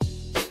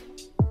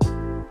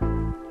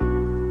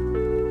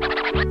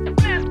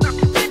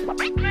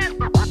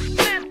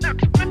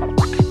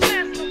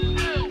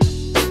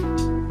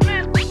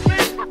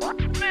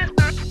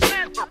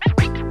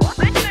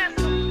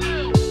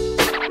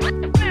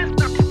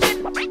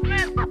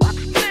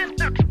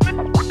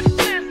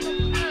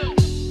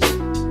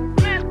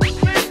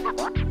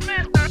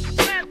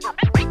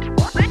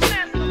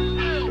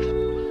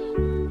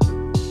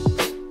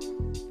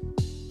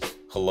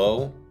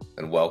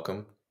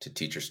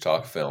Teachers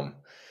Talk Film.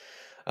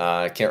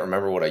 I can't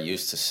remember what I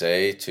used to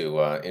say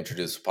to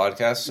introduce the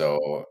podcast,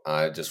 so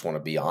I just want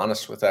to be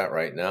honest with that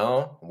right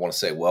now. I want to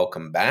say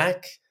welcome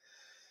back,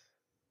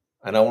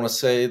 and I want to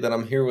say that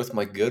I'm here with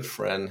my good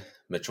friend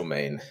Mitchell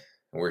Main,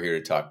 and we're here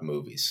to talk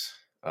movies.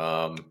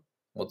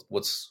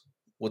 What's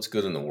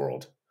good in the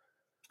world?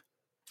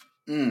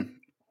 I'm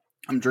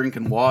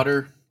drinking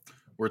water.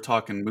 We're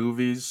talking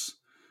movies.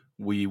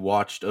 We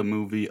watched a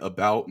movie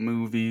about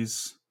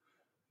movies.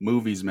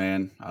 Movies,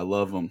 man, I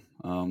love them.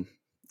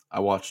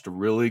 I watched a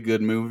really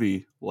good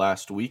movie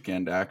last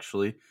weekend,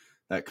 actually,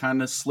 that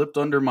kind of slipped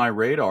under my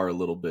radar a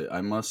little bit,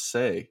 I must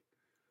say.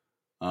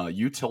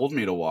 You told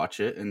me to watch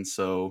it, and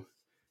so,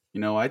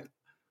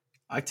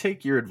 I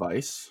take your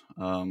advice.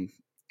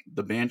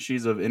 The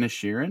Banshees of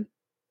Inisherin.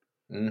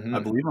 I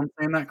Mm-hmm. believe I'm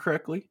saying that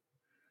correctly.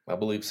 I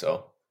believe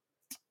so.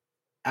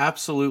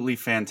 Absolutely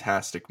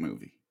fantastic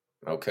movie.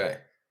 Okay,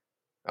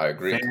 I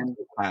agree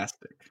completely.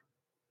 Fantastic.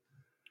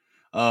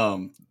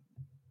 Um,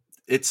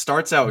 it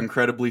starts out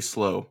incredibly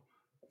slow.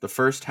 The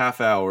first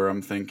half hour,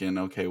 I'm thinking,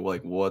 okay, well,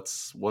 like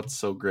what's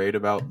so great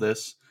about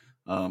this?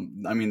 I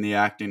mean, the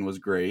acting was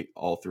great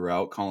all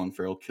throughout. Colin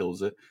Farrell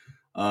kills it.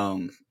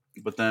 Um,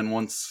 but then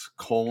once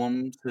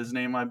Colm, his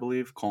name, I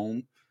believe,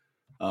 Colm.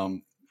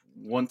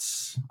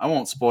 Once I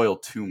won't spoil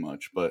too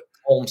much, but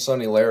Colm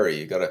Sonny Larry.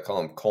 You got to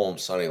call him Colm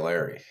Sonny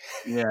Larry.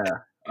 yeah.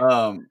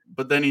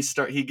 But then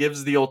he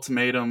gives the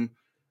ultimatum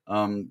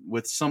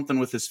with something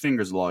with his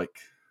fingers like.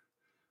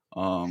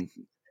 Um,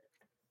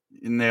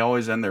 and they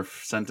always end their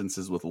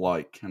sentences with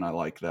like, and I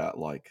like that.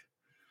 Like,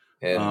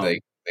 And um,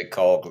 they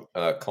call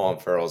Colin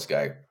Farrell's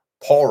guy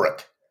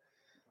Polrick.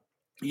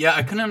 yeah,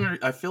 I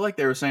couldn't. I feel like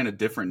they were saying a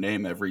different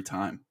name every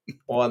time.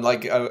 Well, and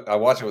like I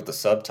watch it with the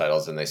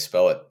subtitles, and they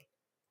spell it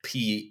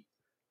P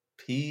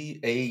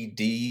A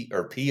D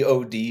or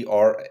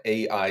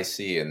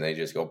Podraic, and they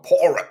just go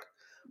Polrick.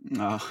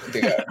 Uh,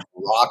 They got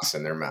rocks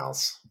in their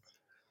mouths.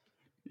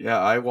 yeah,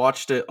 I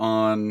watched it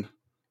on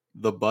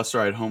the bus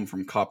ride home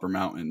from Copper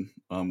Mountain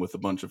with a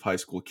bunch of high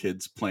school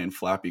kids playing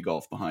flappy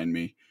golf behind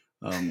me.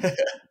 Um,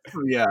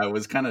 yeah, I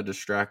was kind of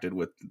distracted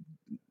with.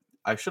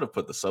 I should have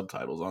put the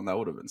subtitles on. That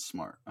would have been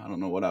smart. I don't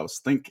know what I was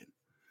thinking.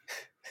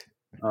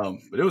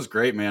 But it was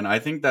great, man. I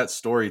think that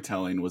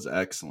storytelling was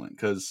excellent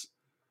because,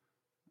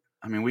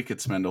 I mean, we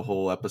could spend a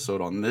whole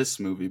episode on this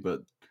movie,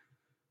 but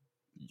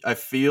I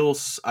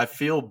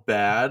feel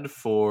bad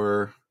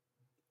for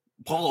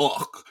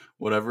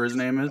whatever his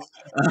name is.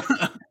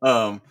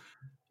 um,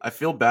 I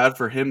feel bad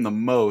for him the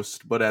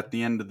most, but at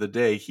the end of the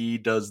day, he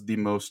does the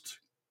most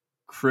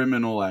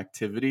criminal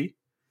activity.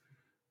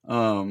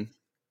 Um,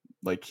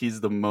 like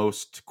he's the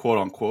most quote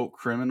unquote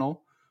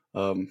criminal,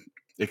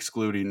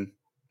 excluding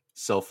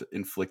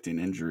self-inflicting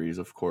injuries,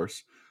 of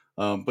course.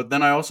 But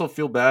then I also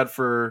feel bad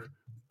for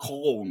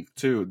Colm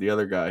too, the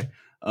other guy.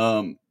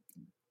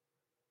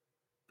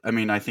 I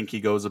mean, I think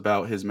he goes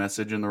about his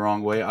message in the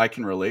wrong way. I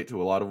can relate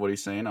to a lot of what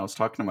he's saying. I was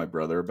talking to my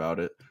brother about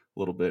it a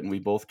little bit, and we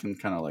both can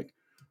kind of like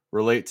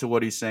relate to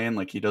what he's saying.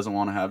 Like he doesn't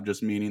want to have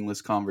just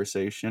meaningless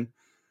conversation.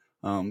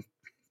 Um,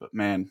 but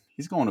man,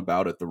 he's going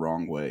about it the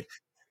wrong way.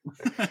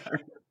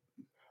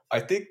 I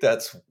think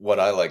that's what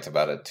I liked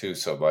about it too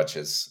so much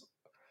is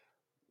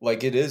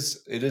like it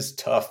is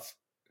tough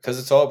because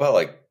it's all about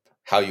like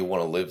how you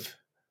want to live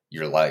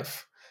your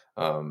life.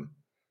 Um,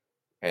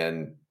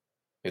 and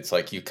it's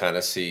like you kind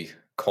of see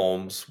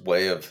Combs'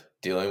 way of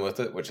dealing with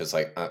it, which is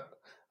like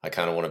I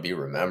kind of want to be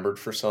remembered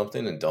for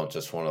something and don't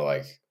just want to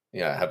like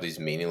have these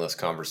meaningless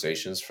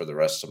conversations for the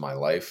rest of my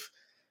life.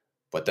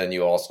 But then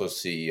you also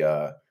see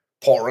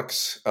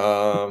Pork's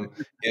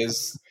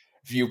his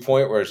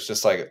viewpoint where it's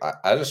just like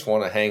I just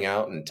want to hang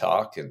out and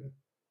talk and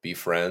be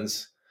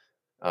friends.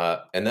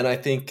 And then I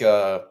think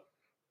I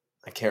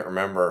can't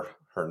remember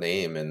her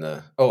name in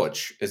the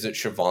is it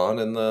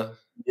Siobhan in the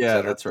is Yeah,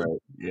 that her that's name? right.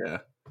 Yeah.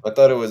 I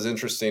thought it was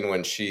interesting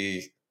when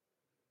she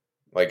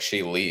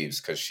leaves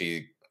because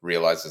she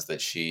realizes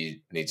that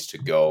she needs to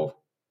go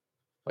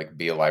like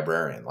be a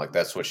librarian. Like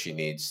that's what she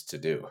needs to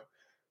do.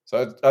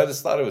 So I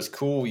just thought it was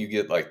cool. You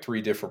get like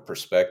three different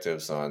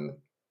perspectives on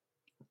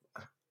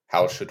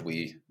how should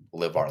we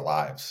live our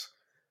lives.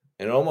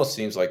 And it almost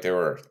seems like there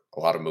were a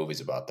lot of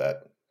movies about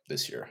that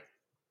this year.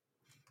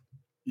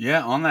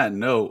 Yeah, on that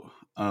note,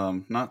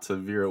 not to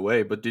veer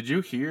away, but did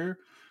you hear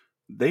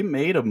they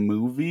made a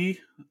movie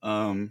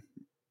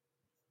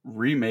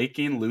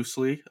remaking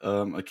loosely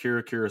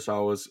Akira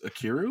Kurosawa's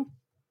Akiru?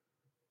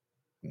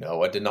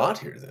 No, I did not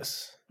hear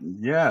this.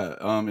 Yeah,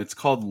 it's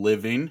called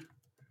Living.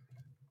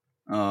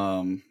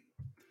 Um,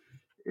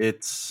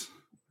 it's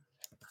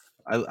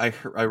I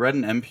read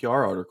an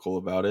NPR article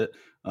about it.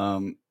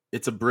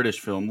 It's a British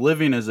film.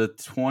 Living is a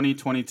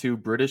 2022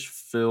 British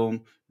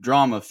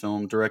drama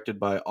film directed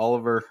by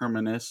Oliver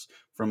Hermanus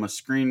from a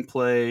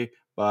screenplay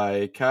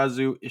by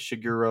Kazu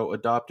Ishiguro,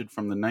 adopted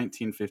from the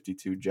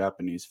 1952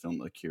 Japanese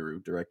film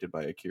Akira, directed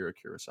by Akira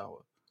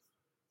Kurosawa.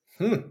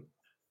 Hmm.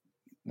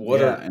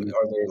 What Yeah, are and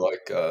there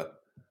like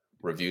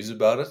reviews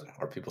about it?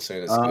 Are people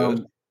saying it's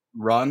good?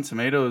 Rotten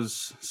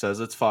Tomatoes says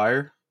it's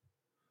fire.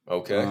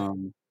 Okay.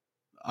 Um,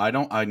 I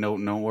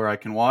don't know where I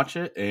can watch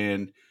it,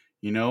 and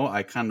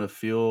I kind of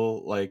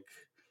feel like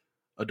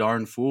a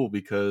darn fool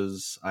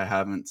because I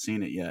haven't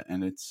seen it yet,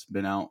 and it's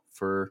been out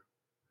for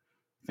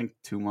I think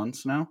 2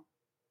 months now.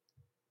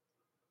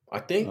 I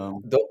think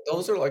Um,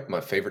 those are like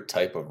my favorite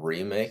type of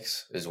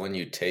remakes is when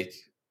you take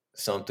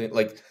something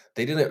like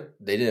they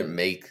didn't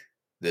make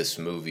this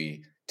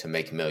movie to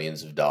make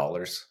millions of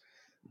dollars.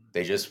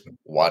 They just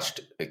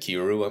watched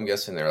Akiru, I'm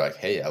guessing. They're like,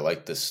 "Hey, I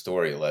like this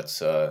story. Let's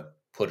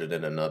put it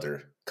in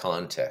another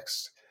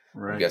context."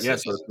 I'm right, guessing yeah. it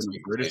So it's doesn't in a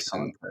take British place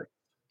in context.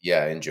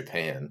 yeah, in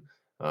Japan.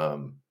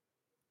 Um,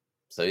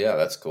 so yeah,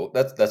 that's cool.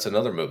 That's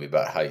another movie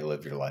about how you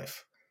live your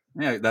life.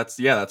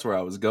 That's where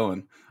I was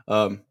going.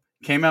 Um,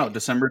 Came out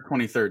December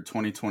 23rd,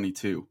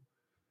 2022,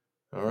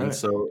 All and right.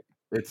 so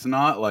it's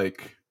not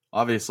like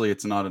obviously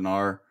it's not in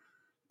our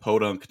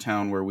podunk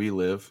town where we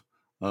live,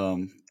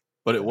 um,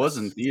 but it was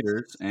in Yes.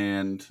 theaters,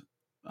 and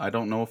I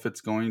don't know if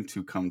it's going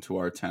to come to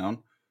our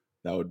town.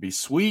 That would be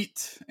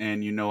sweet,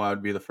 and I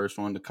would be the first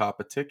one to cop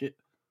a ticket.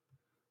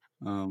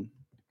 Um,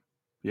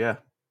 yeah,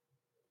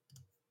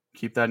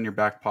 keep that in your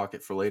back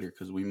pocket for later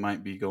because we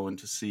might be going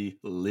to see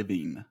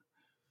Living.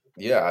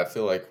 Yeah, I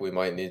feel like we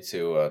might need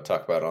to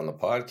talk about it on the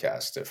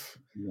podcast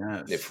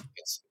Yes, if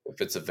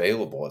it's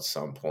available at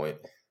some point.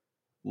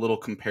 little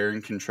compare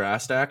and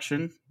contrast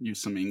action.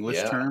 Use some English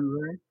Yeah. terms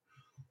there.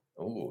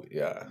 Oh,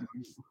 yeah.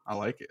 I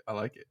like it. I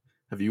like it.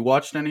 Have you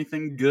watched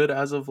anything good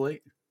as of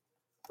late?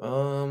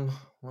 Um,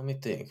 Let me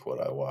think what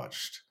I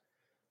watched.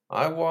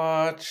 I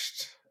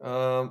watched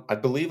I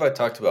believe I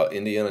talked about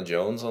Indiana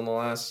Jones on the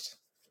last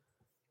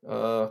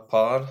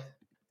pod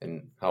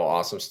and how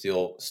awesome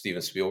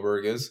Steven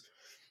Spielberg is.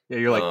 Yeah,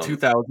 you're like Um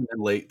 2000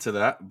 and late to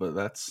that, but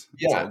it's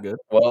all yeah. good.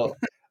 Well,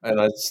 and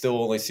I've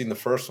still only seen the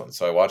first one,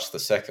 so I watched the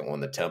second one,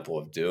 The Temple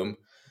of Doom.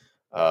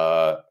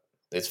 Uh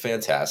it's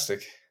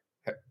fantastic.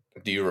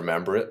 Do you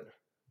remember it?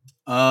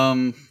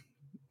 Um,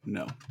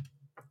 no.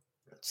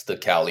 It's the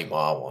Kali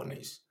Ma one.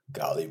 He's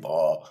Kali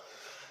Ma.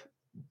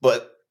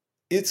 But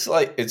it's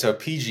like it's a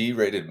PG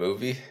rated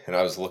movie, and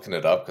I was looking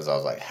it up because I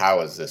was like,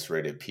 "How is this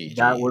rated That PG?"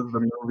 was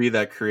the movie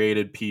that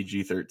created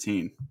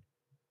PG-13.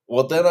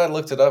 Well, then I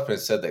looked it up and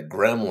it said that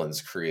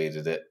Gremlins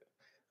created it.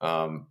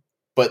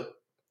 But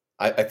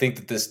I think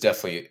that this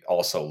definitely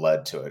also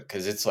led to it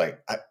because it's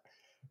like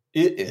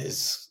it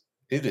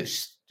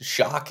is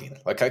shocking.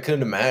 Like I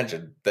couldn't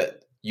imagine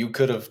that you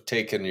could have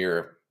taken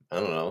your I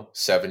don't know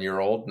 7-year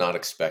old, not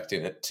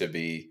expecting it to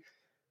be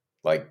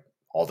like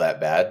all that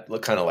bad.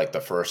 Look, kind of like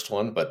the first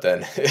one, but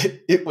then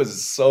it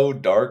was so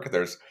dark.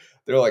 They're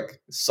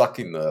like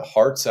sucking the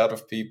hearts out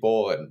of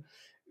people, and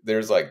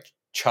there's like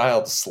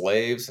child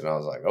slaves, and I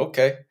was like,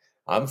 okay,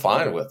 I'm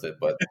fine Oh, with it,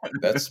 but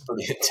that's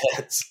pretty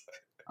intense.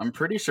 I'm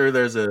pretty sure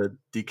there's a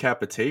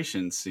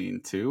decapitation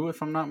scene too,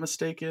 if I'm not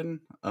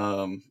mistaken.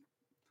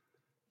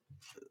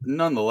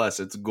 Nonetheless,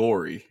 it's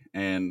gory,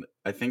 and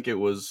I think it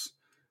was.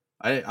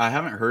 I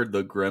haven't heard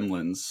the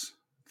Gremlins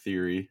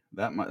theory.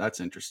 That's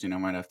interesting. I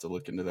might have to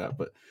look into that,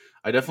 but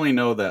I definitely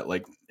know that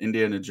like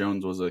Indiana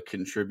Jones was a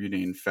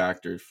contributing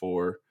factor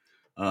for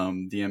the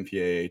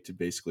MPAA to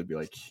basically be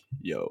like,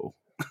 "Yo,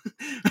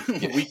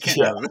 Yeah, we can't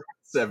yeah,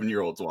 have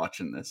 7-year olds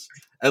watching this,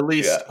 at yeah.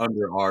 least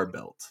under our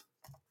belt."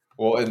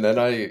 Well, and then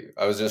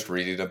I was just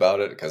reading about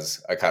it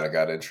because I kind of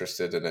got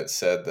interested, and it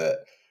said that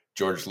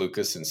George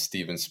Lucas and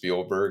Steven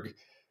Spielberg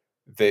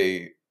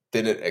they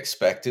didn't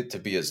expect it to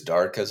be as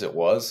dark as it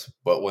was,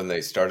 but when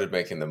they started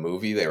making the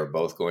movie, they were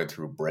both going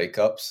through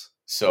breakups.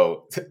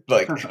 So,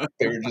 like,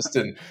 they were just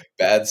in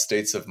bad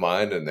states of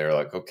mind, and they're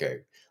like,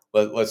 okay,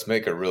 let's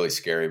make a really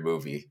scary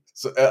movie.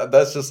 So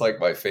that's just like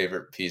my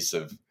favorite piece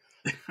of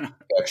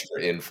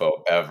extra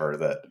info ever.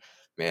 That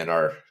man,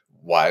 our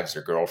wives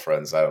or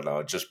girlfriends, I don't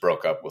know, just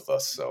broke up with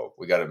us, so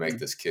we got to make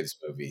this kids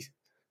movie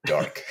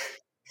dark.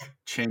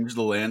 Change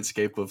the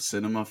landscape of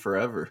cinema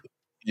forever.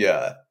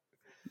 Yeah.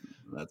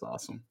 That's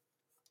awesome.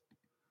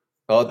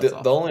 The, That's the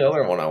awesome. only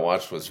other one I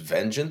watched was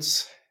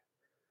Vengeance.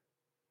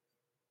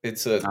 I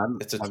It's a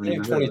haven't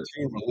even heard of it.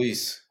 2022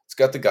 release. It's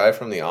got the guy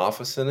from The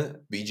Office in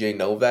it, BJ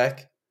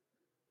Novak.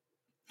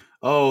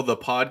 Oh, the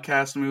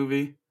podcast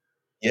movie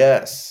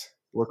Yes.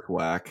 looks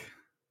whack.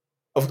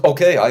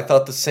 Okay, I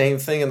thought the same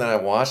thing, and then I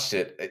watched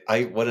it.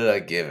 I what did I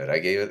give it? I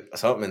gave it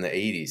something in the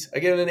 80s. I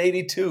gave it an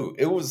 82.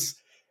 It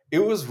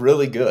was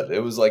really good. It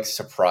was like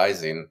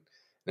surprising.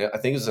 I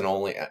think it was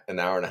only an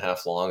hour and a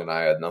half long, and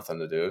I had nothing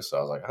to do, so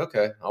I was like,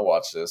 okay, I'll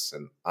watch this,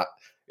 and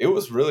it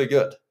was really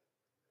good.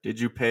 Did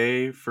you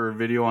pay for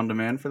video on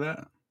demand for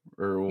that?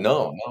 Or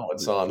No, no,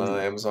 it's on streaming?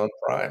 Amazon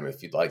Prime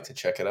if you'd like to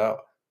check it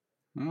out.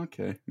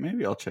 Okay,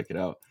 maybe I'll check it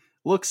out.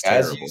 Looks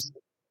As you terrible.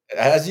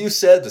 as you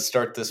said to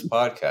start this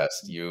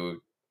podcast,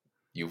 you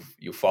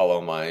follow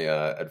my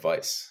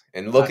advice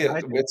and look I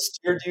at do. it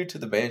steered you to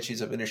the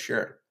Banshees of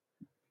Inisherin.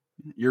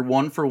 You're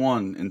 1 for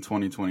 1 in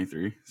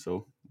 2023,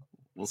 so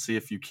we'll see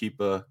if you keep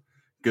a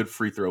good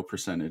free throw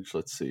percentage.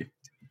 Let's see.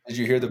 Did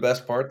you hear the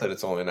best part that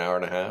it's only an hour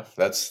and a half?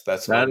 That's my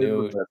That is the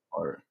new best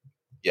part.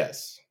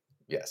 yes,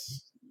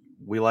 yes,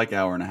 We like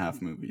hour and a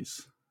half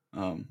movies.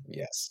 Um,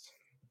 yes.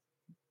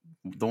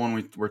 The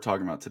one we're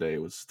talking about today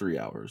was 3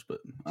 hours,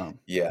 but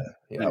Yeah,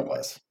 yeah, it anyway,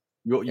 was.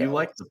 you Yeah, it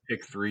like was. to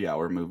pick 3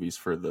 hour movies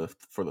for the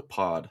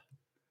pod.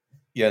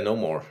 Yeah, no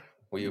more.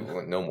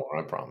 No more.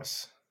 I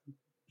promise.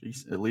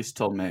 At least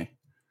till May.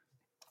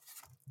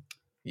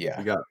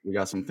 Yeah. We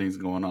got some things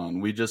going on.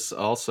 We just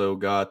also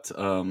got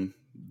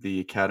the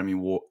Academy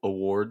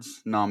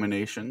Awards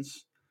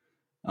nominations.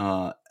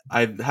 I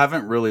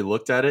haven't really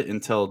looked at it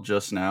until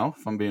just now,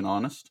 if I'm being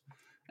honest.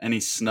 Any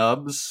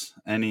snubs?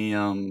 Any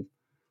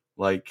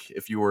like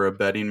if you were a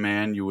betting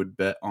man, you would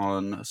bet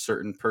on a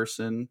certain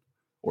person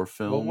or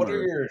Well, film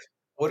or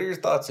what are your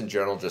thoughts in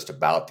general just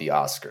about the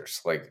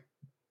Oscars? Like,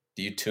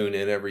 do you tune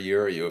in every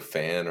year? Are you a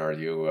fan? Are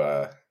you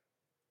uh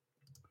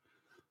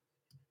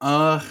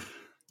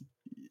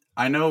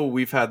I know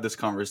we've had this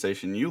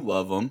conversation. You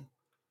love them.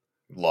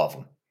 love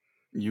them?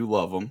 You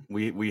love them.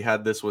 We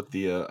had this with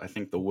the I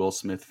think the Will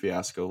Smith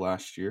fiasco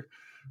last year.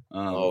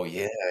 Oh Um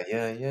yeah,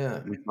 yeah,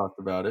 yeah. we talked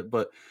about it,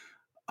 but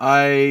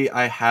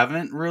I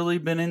haven't really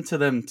been into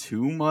them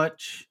too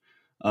much.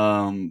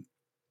 Um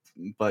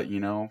but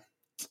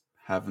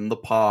having the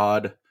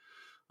pod,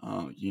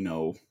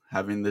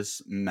 having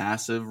this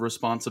massive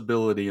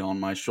responsibility on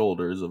my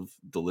shoulders of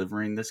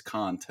delivering this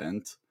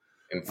content.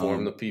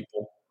 Inform the Um,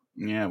 people.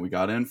 yeah, we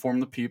got to inform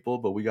the people,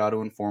 but we got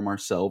to inform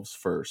ourselves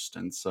first.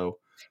 And so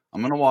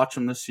I'm going to watch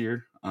them this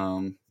year.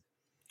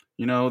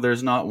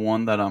 There's not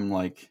one that I'm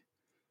like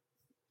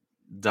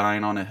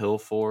dying on a hill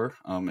for,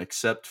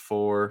 except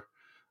for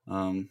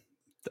um,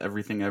 the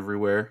Everything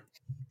Everywhere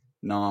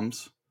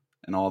noms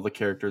and all the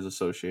characters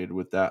associated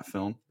with that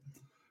film.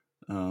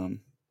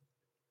 Um,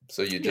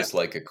 So you yeah, just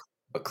like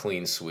a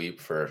clean sweep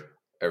for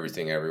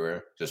everything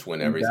everywhere? Just win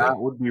that everything?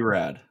 would be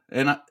rad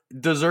and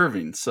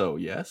deserving. So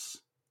yes.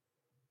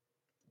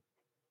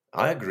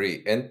 I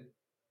agree. And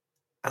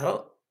I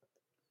don't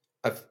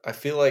I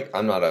feel like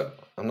I'm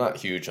not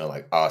huge on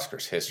like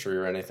Oscars history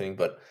or anything,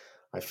 but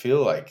I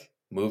feel like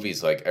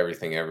movies like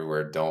Everything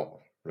Everywhere don't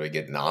really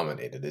get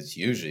nominated. It's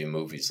usually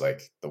movies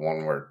like the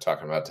one we're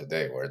talking about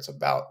today, where it's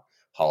about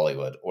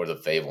Hollywood, or The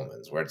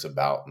Fablemans, where it's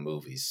about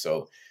movies.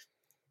 So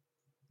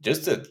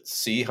just to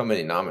see how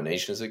many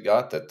nominations it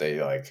got, that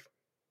they like,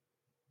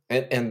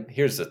 and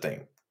here's the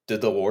thing: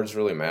 did the awards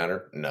really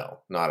matter? No,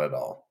 not at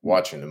all.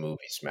 Watching the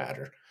movies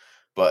matter,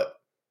 but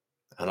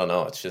I don't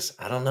know. It's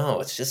just I don't know.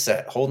 It's just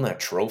that holding that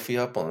trophy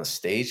up on the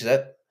stage,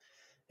 that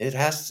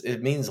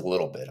it means a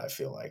little bit, I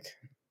feel like.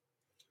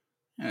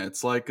 Yeah,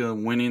 it's like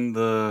winning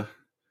the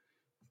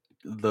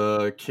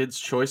Kids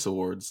Choice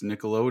Awards,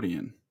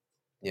 Nickelodeon.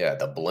 Yeah,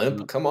 the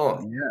blimp. Come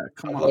on, Yeah,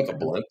 come I'd on, like a man.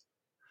 blimp.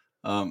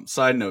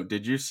 Side note: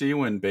 did you see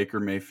when Baker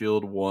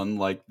Mayfield won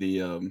like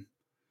the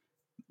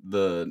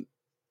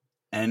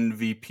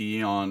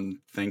MVP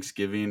on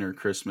Thanksgiving or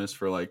Christmas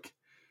for like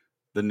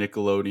the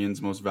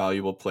Nickelodeon's most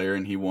valuable player,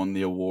 and he won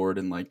the award,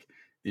 and like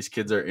these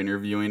kids are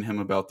interviewing him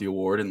about the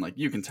award, and like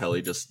you can tell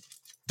he just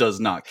does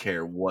not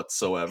care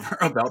whatsoever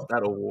about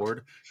that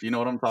award. Do you know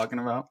what I'm talking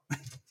about?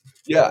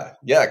 Yeah,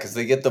 yeah, because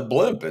they get the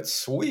blimp. It's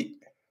sweet.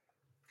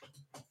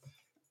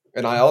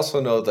 And I also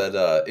know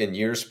that in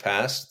years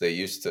past, they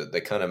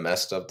kind of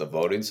messed up the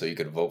voting, so you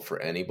could vote for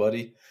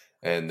anybody,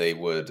 and there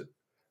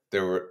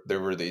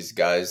were these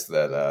guys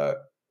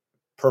that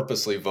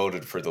purposely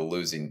voted for the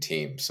losing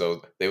team,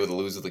 so they would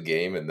lose the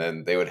game, and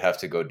then they would have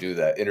to go do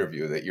that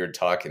interview that you're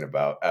talking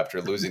about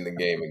after losing the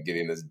game and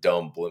getting this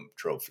dumb blimp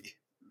trophy.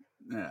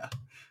 Yeah,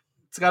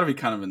 it's got to be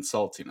kind of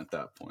insulting at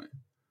that point.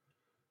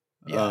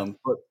 Yeah,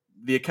 But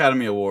the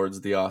Academy Awards,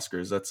 the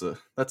Oscars,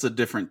 that's a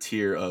different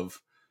tier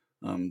of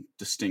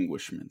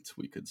distinguishment,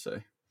 we could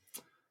say.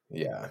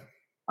 yeah.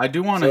 I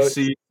do want to So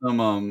see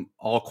some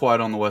All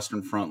Quiet on the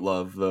Western Front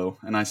love though,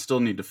 and I still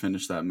need to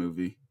finish that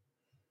movie.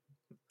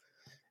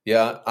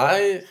 yeah,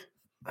 I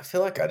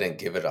feel like I didn't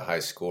give it a high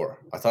score.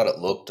 I thought it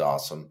looked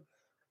awesome,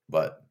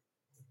 but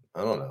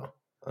I don't know.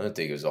 I didn't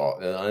think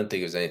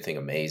it was anything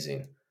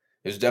amazing.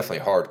 It was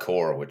definitely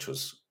hardcore, which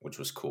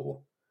was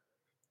cool.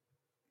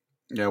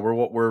 Yeah,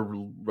 we're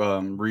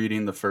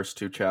reading the first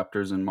two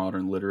chapters in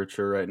modern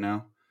literature right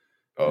now,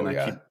 Oh and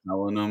I keep yeah.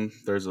 telling them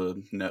there's a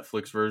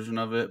Netflix version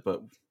of it,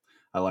 but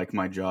I like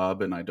my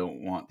job and I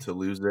don't want to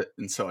lose it,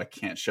 and so I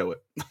can't show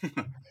it.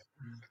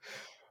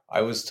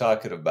 I was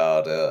talking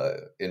about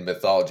in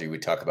mythology we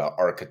talk about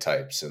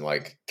archetypes and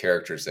like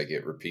characters that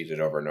get repeated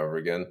over and over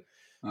again.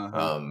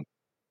 Uh-huh. Um,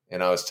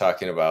 and I was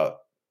talking about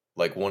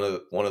like one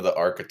of the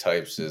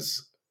archetypes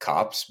is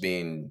cops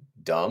being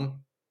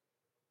dumb.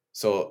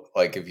 So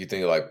like if you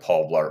think of like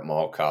Paul Blart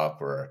Mall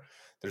Cop, or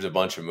there's a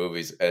bunch of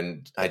movies,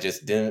 and I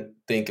just didn't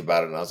think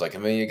about it, and I was like,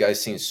 have any of you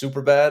guys seen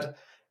Superbad?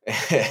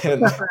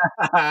 and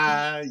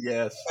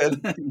Yes.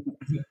 and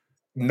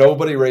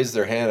nobody raised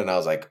their hand, and I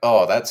was like,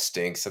 oh, that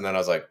stinks. And then I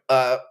was like,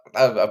 I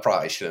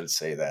probably shouldn't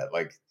say that.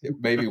 Like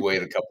maybe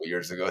wait a couple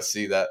years to go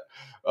see that,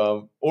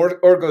 or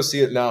go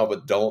see it now,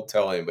 but don't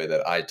tell anybody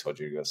that I told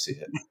you to go see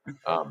it.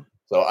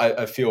 So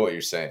I feel what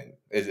you're saying.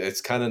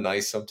 It's kind of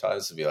nice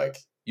sometimes to be like,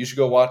 you should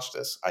go watch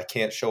this. I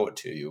can't show it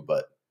to you,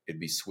 but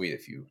it'd be sweet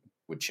if you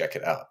would check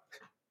it out.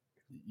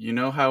 You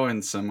know how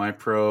in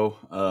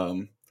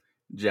semi-pro,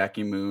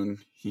 Jackie Moon,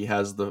 he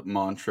has the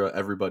mantra,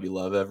 everybody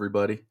love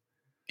everybody.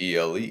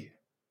 ELE.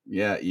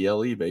 Yeah,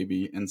 ELE,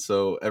 baby. And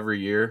so every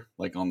year,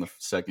 like on the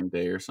second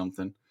day or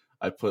something,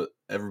 I put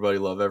everybody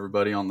love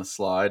everybody on the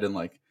slide, and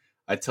like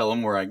I tell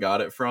them where I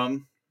got it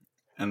from.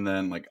 And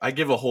then like I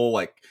give a whole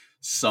like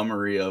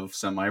summary of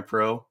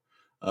semi-pro.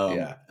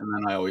 Yeah. And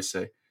then I always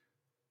say,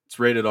 it's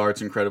rated R,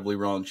 it's incredibly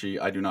raunchy.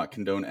 I do not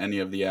condone any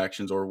of the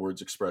actions or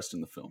words expressed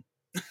in the film.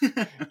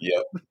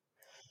 Yep.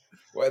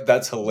 Well,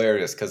 that's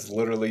hilarious because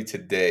literally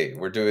today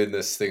we're doing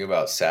this thing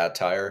about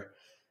satire,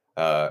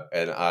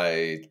 and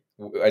I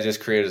just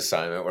created an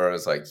assignment where I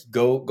was like,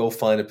 go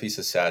find a piece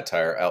of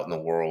satire out in the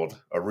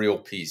world, a real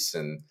piece,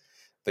 and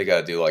they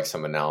got to do like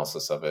some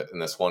analysis of it.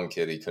 And this one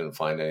kid, he couldn't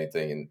find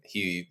anything, and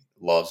he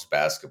loves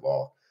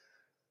basketball.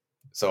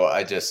 So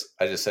I just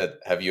said,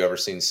 "Have you ever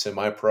seen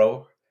Semi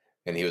Pro?"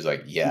 And he was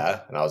like,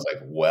 "Yeah." And I was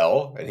like,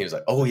 "Well," and he was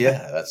like, "Oh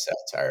yeah, that's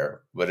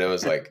satire." But it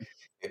was like,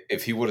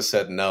 if he would have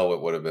said no,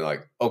 it would have been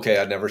like, "Okay,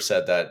 I never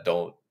said that.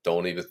 Don't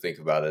even think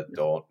about it.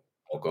 Don't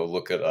go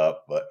look it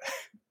up." But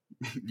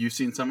You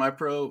seen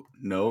semi-pro?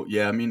 No,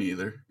 yeah, me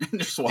neither.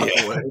 Just walk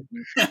yeah, away.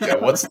 yeah.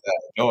 What's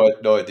that?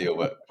 No idea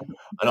what.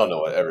 I don't know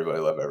what everybody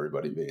love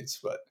everybody means,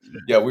 but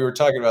yeah, we were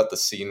talking about the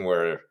scene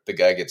where the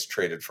guy gets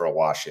traded for a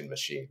washing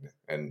machine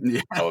and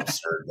Yeah. how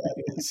absurd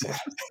that is.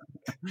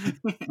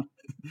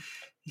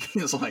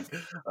 He's like,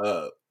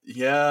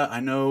 yeah, I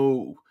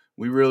know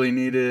we really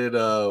needed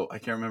I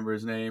can't remember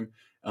his name.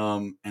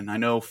 And I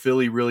know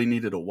Philly really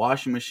needed a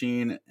washing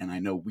machine, and I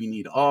know we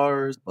need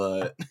ours,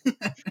 but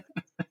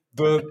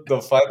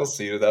The final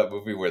scene of that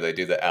movie where they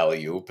do the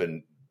alley oop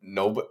and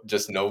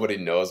nobody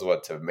knows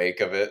what to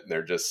make of it and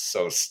they're just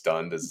so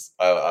stunned is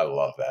I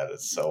love that.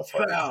 It's so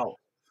funny. foul.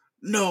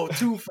 No,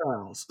 two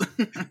fouls.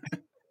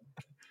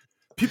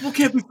 People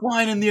can't be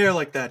flying in the air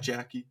like that,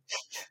 Jackie.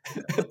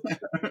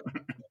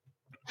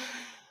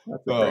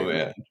 That's a Oh great one.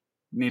 man.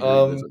 Need to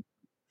Um revisit.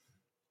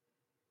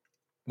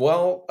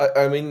 well,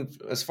 I mean,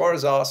 as far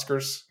as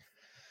Oscars,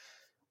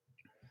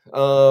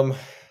 um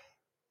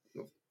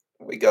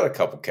we got a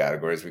couple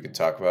categories we could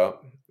talk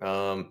about.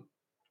 Um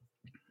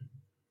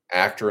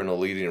Actor in a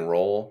leading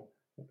role.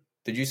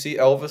 Did you see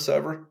Elvis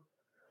ever?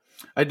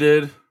 I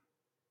did.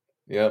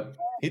 Yep.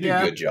 He did a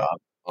Yeah, good job.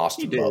 he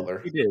Austin did. Butler.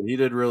 He did. He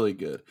did really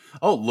good.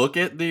 Oh, look,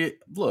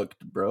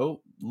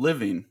 bro.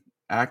 Living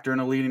actor in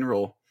a leading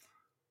role.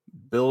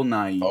 Bill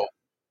Nye. Oh,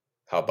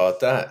 how about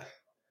that?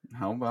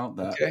 How about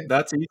that? Okay.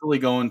 That's easily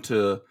going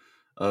to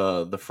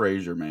the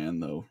Fraser man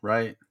though,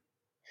 right?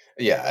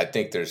 Yeah, I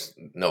think there's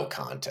no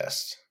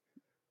contest.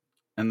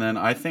 And then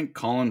I think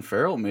Colin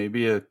Farrell may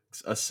be a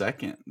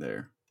second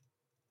there.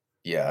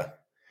 Yeah.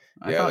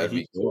 I Yeah, thought that'd he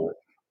be killed cool. it.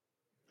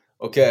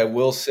 Okay, I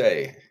will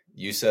say,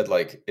 you said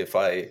like if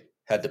I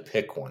had to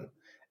pick one,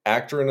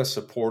 actor in a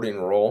supporting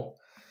role,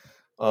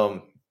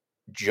 um,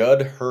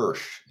 Judd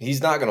Hirsch.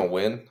 He's not gonna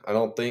win, I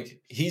don't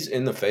think. He's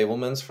in the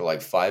Fablemans for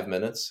like 5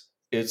 minutes.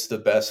 It's the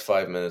best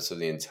 5 minutes of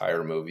the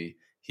entire movie.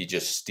 He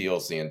just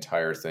steals the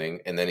entire thing,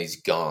 and then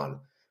he's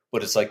gone.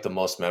 But it's like the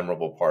most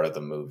memorable part of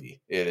the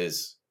movie. It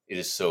is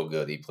so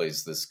good. He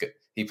plays this.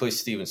 He plays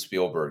Steven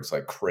Spielberg's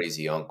like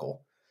crazy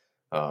uncle,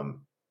 and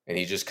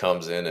he just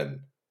comes in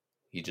and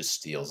he just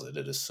steals it.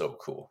 It is so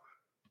cool.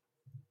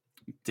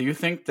 Do you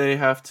think they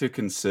have to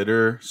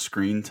consider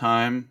screen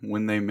time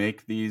when they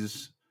make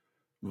these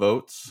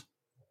votes?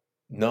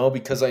 No,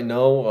 because I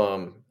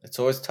know it's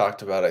always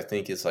talked about. I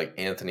think it's like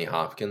Anthony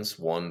Hopkins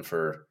won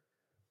for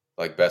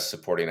like best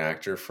supporting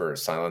actor for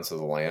Silence of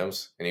the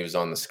Lambs, and he was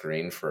on the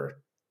screen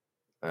for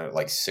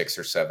like 6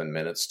 or 7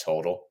 minutes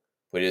total.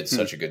 But he did Hmm.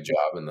 such a good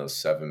job in those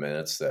 7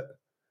 minutes that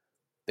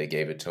they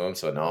gave it to him.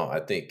 So no, I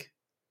think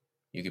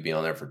you could be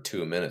on there for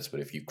 2 minutes, but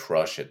if you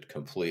crush it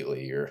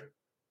completely,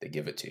 they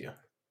give it to you.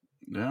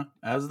 Yeah,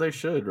 as they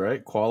should,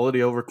 right?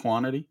 Quality over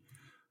quantity.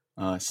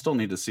 I still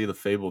need to see the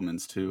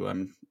Fablemans too.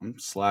 I'm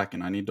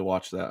slacking. I need to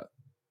watch that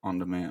on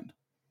demand.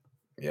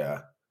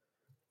 Yeah.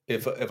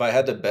 If I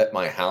had to bet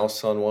my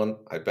house on one,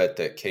 I bet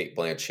that Kate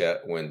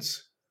Blanchett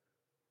wins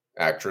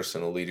actress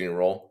in a leading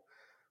role.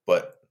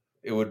 But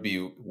it would be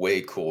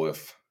way cool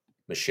if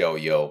Michelle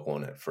Yeoh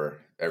won it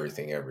for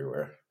Everything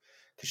Everywhere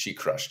because she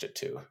crushed it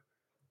too.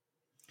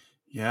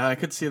 Yeah, I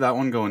could see that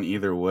one going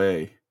either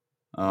way.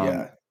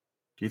 Yeah.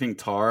 Do you think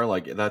Tar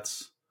like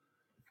that's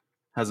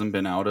hasn't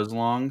been out as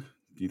long?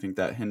 Do you think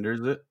that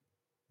hinders it?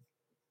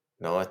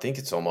 No, I think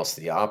it's almost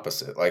the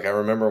opposite. Like I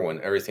remember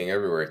when Everything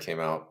Everywhere came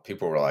out,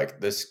 people were like,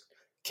 "This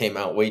came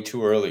out way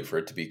too early for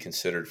it to be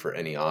considered for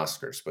any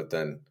Oscars." But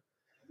then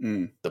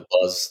Mm, the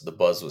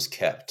buzz was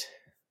kept.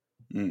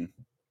 mm.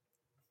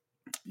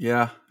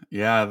 Yeah,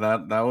 yeah,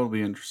 that will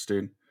be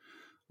interesting.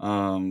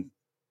 Um,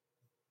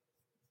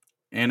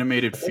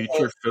 Animated I think I,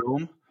 feature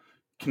film.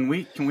 Can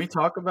we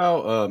talk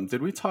about?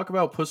 Did we talk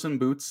about Puss in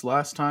Boots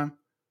last time?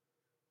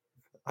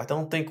 I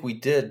don't think we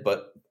did,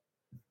 but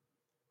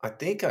I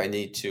think I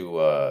need to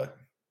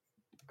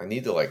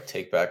like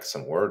take back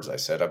some words I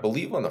said. I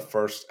believe on the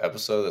first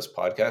episode of this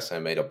podcast I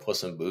made a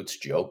Puss in Boots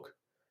joke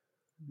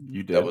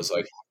You that did. was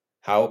like,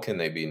 how can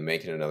they be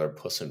making another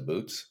Puss in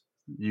Boots?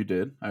 You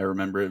did. I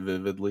remember it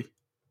vividly.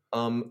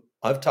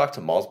 I've talked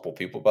to multiple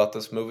people about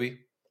this movie.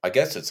 I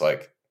guess it's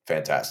like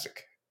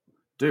fantastic.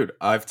 Dude,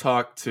 I've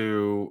talked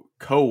to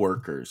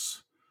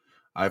coworkers.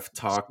 I've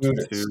talked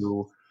Students.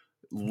 to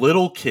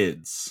little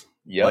kids,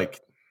 Yep.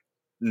 like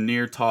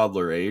near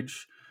toddler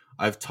age.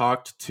 I've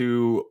talked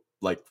to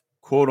like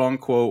quote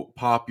unquote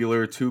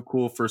popular, too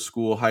cool for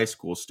school high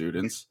school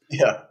students.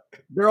 Yeah.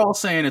 They're all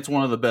saying it's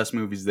one of the best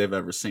movies they've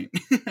ever seen.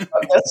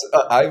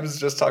 I was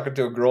just talking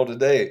to a girl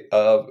today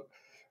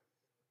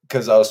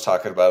because I was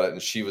talking about it,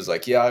 and she was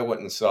like, "Yeah, I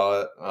went and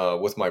saw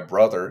it with my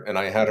brother, and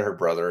I had her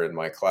brother in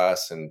my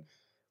class, and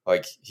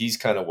like he's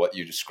kind of what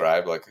you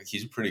described. Like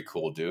he's a pretty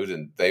cool dude."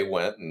 And they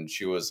went, and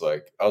she was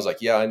like, "I was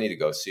like, yeah, I need to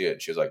go see it."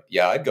 And she was like,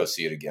 "Yeah, I'd go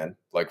see it again,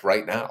 like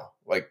right now."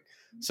 Like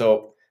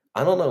so,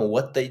 I don't know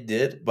what they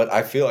did, but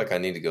I feel like I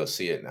need to go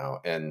see it now,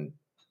 and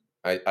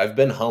I've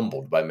been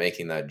humbled by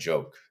making that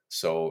joke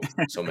so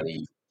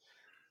many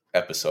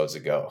episodes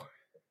ago.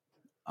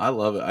 I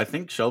love it. I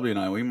think Shelby and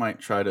I, we might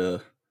try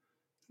to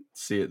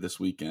see it this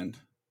weekend.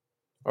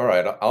 All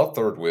right, I'll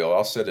third wheel.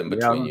 I'll sit in Yeah, I'm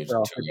between gonna you say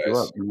I'll two pick you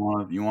up.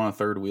 guys. You want a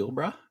third wheel,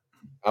 bruh?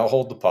 I'll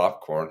hold the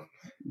popcorn.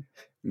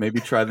 Maybe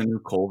try the new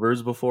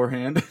Culvers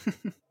beforehand.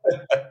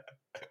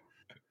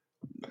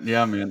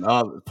 Yeah, man.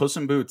 Puss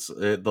in Boots,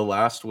 The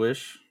Last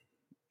Wish.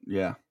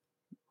 Yeah,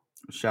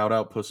 shout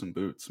out Puss in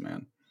Boots,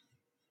 man.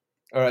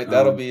 All right,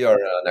 that'll Um, be our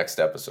next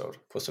episode.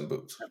 Puss in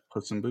Boots.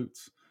 Puss in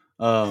Boots.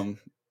 Um,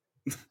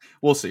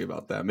 we'll see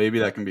about that. Maybe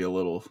that can be a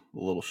little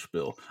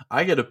spill.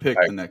 I get to pick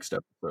the next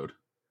episode.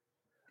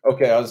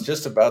 Okay, I was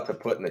just about to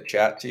put in the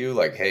chat to you,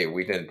 like, hey,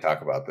 we didn't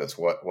talk about this.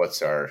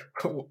 What's our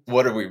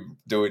what are we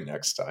doing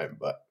next time?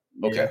 But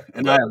Yeah, okay, I'm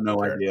and I glad have we're no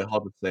prepared. idea.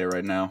 I'll just say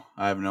right now,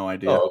 I have no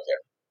idea. Oh,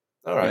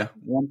 okay. All right. Yeah,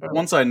 once All right.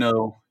 once I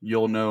know,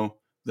 you'll know.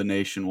 The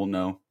nation will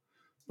know.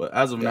 But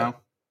as of Yeah.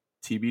 now,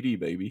 TBD,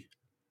 baby.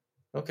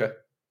 Okay.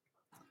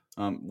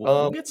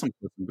 We'll get some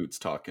Puss in Boots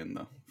talk in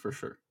though, for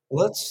sure.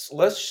 Let's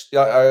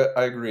yeah,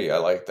 I agree. I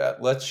like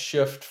that. Let's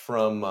shift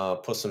from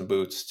Puss in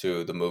Boots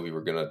to the movie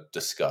we're gonna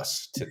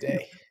discuss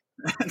today.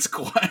 That's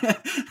quite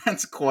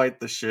that's quite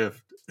the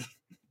shift.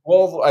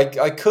 Well, I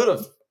could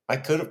have I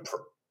could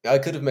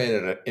have made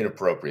an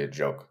inappropriate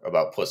joke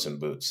about Puss in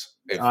Boots.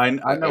 If I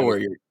I know mean,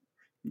 where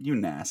you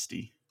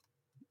nasty.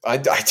 I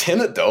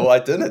didn't though. I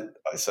didn't.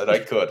 I said I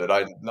could, and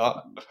I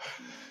not.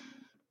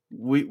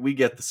 We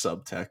get the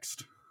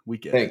subtext. We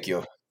get it. Thank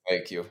you.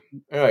 Thank you.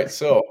 All right.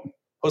 So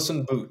Puss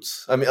in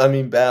Boots. I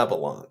mean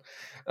Babylon.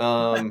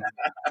 Um,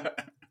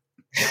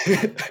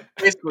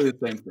 Basically the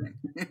same thing.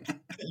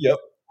 yep,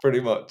 pretty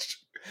much.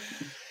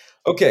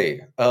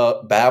 Okay,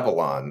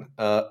 Babylon,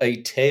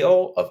 a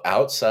tale of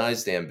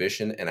outsized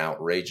ambition and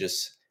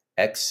outrageous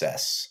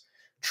excess,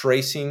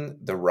 tracing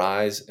the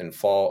rise and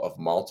fall of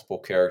multiple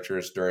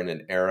characters during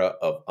an era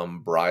of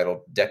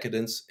unbridled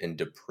decadence and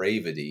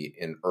depravity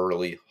in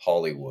early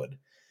Hollywood.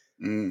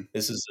 Mm,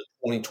 This is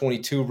a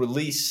 2022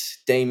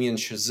 release. Damien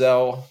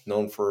Chazelle,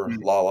 known for mm.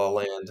 La La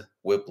Land,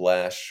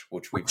 Whiplash,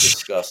 which we've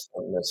discussed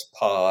on this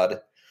pod.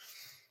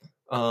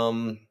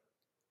 Um,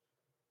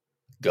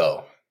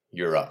 go.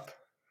 You're up.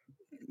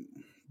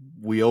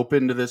 We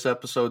opened this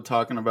episode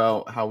talking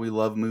about how we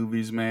love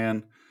movies,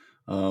 man.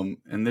 And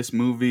this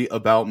movie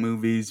about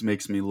movies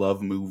makes me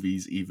love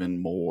movies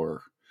even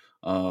more.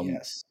 Um,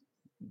 Yes.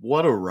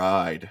 what a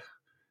ride.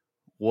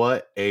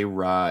 What a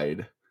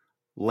ride.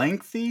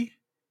 Lengthy?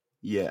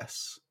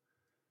 Yes.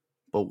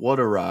 But what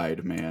a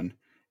ride, man.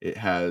 It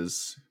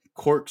has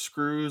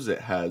corkscrews,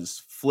 it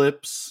has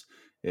flips,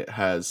 it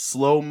has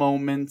slow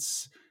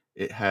moments,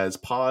 it has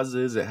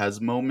pauses, it has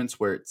moments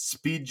where it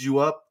speeds you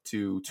up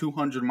to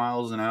 200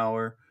 miles an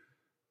hour,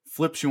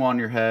 flips you on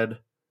your head,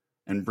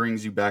 and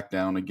brings you back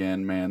down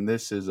again, man.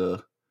 This is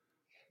a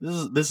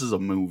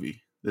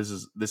movie. This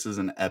is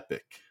an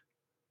epic.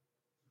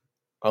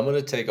 I'm going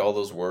to take all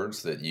those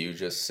words that you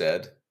just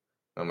said.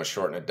 I'm going to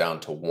shorten it down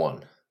to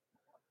one.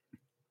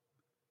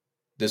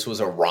 This was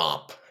a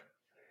romp.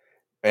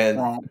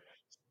 And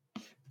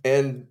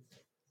and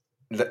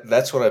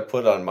that's what I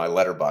put on my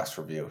letterbox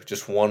review.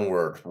 Just one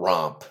word,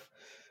 romp.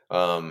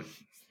 Um,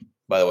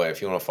 by the way,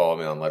 if you want to follow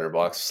me on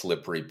Letterbox,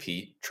 Slippery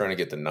Pete, trying to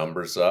get the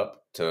numbers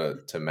up to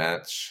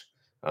match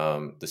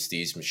the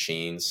Steve's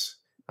machines.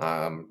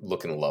 I'm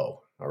looking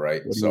low. All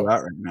right, What are you so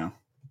at right now?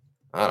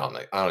 I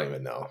don't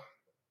even know,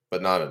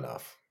 but not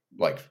enough.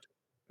 Like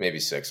maybe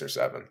 6 or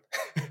 7.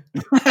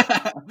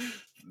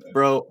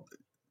 Bro,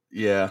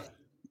 yeah.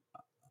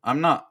 I'm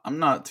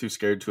not too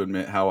scared to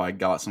admit how I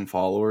got some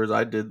followers.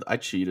 I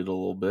cheated a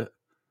little bit.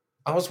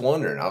 I was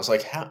wondering. I was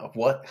like,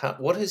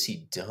 what has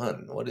he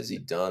done? What has he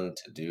done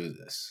to do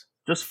this?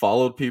 Just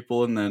followed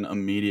people and then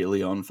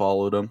immediately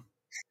unfollowed them.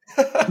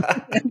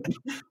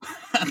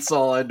 That's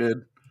all I did.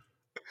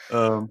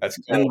 That's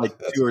And cold. like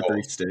That's 2 or 3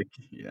 cold. stick.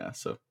 Yeah,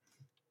 so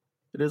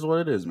it is what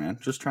it is, man.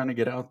 Just trying to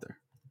get out there.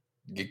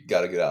 You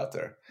got to get out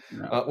there,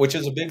 Yeah. which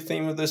is a big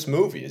theme of this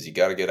movie. Is you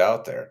got to get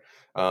out there.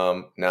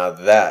 Now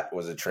that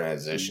was a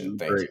transition.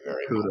 Thank Great. you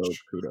very Kudos,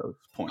 much. kudos.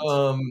 Points.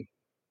 Um,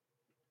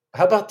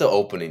 how about the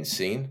opening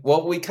scene?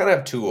 Well, we kind of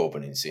have two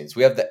opening scenes.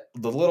 We have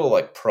the little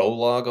like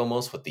prologue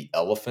almost with the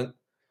elephant,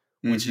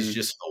 which is Mm-hmm.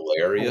 just Oh,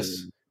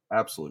 hilarious. yeah.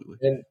 Absolutely.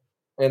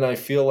 And I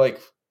feel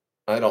like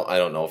I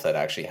don't know if that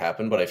actually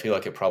happened, but I feel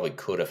like it probably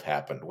could have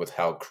happened with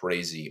how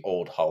crazy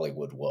old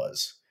Hollywood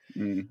was.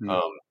 Mm-hmm.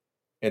 Um,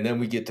 and then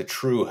we get to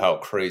true how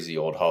crazy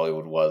old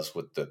Hollywood was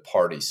with the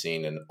party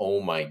scene, and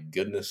oh my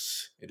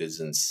goodness, it is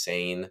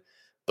insane.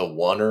 The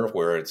oneer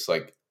where it's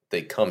like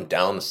they come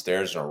down the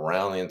stairs and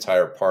around the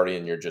entire party,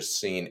 and you're just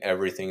seeing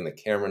everything. The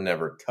camera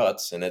never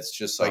cuts, and it's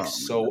just like Oh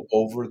so man,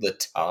 over the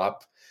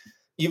top.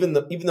 Even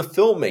the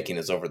filmmaking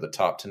is over the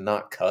top to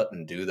not cut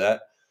and do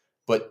that,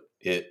 but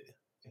it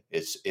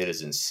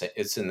is insane.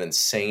 It's an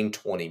insane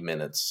 20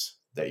 minutes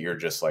that you're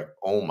just like,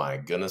 oh my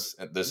goodness,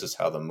 this is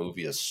how the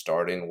movie is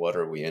starting. What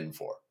are we in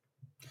for?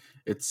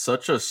 it's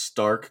such a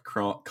stark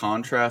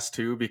contrast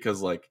too,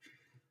 because like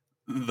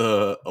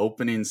the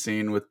opening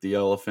scene with the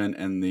elephant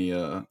and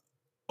the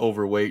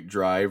overweight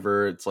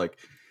driver, it's like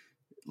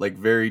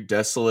very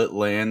desolate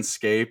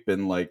landscape,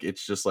 and like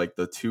it's just like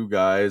the two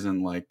guys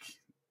and like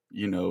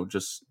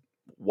just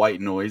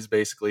white noise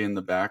basically in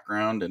the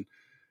background, and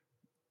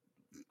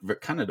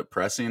kind of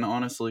depressing,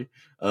 honestly.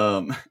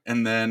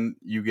 And then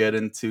you get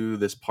into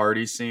this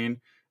party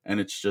scene, and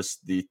it's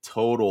just the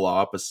total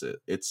opposite.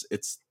 It's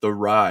the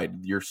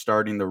ride. You're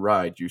starting the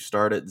ride. You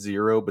start at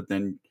zero, but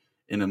then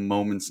in a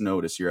moment's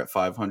notice, you're at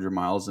 500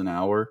 miles an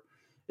hour.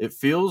 It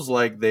feels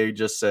like they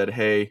just said,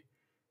 "Hey,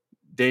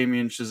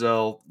 Damien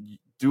Chazelle,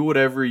 do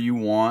whatever you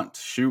want,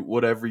 shoot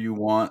whatever you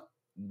want.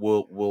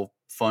 We'll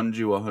fund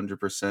you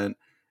 100%."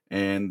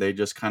 And they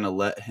just kind of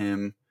let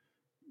him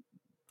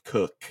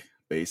cook,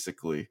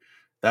 basically.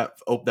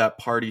 That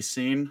party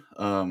scene,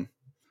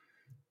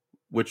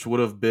 which would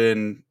have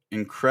been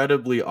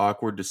incredibly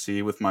awkward to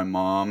see with my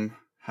mom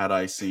had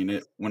I seen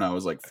it when I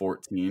was like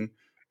 14,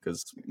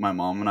 because my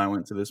mom and I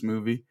went to this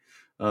movie.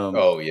 Um,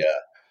 Oh yeah,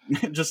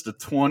 just a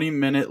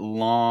 20-minute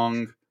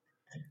long,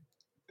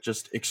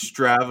 just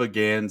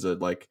extravaganza,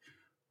 like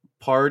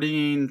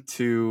partying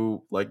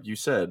to, like you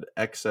said,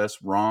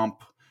 excess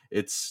romp.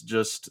 It's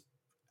just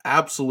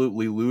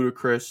absolutely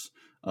ludicrous.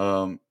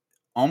 Um,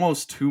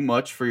 Almost too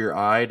much for your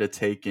eye to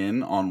take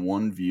in on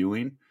one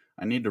viewing.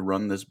 I need to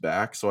run this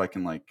back so I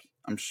can, like,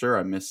 I'm sure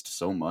I missed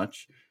so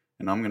much,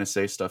 and I'm gonna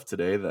say stuff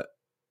today that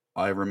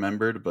I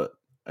remembered, but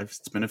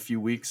it's been a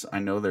few weeks. I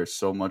know there's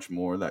so much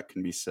more that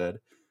can be said,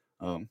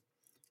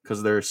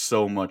 because there's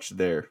so much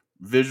there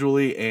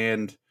visually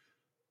and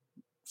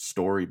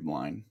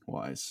storyline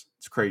wise.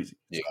 It's crazy.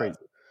 It's yeah. crazy.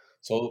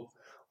 So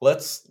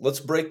let's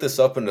break this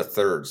up into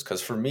thirds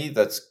because for me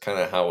that's kind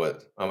of how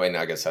it. I mean,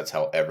 I guess that's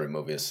how every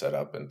movie is set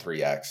up in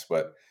three acts.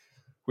 But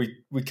we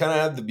kind of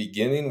have the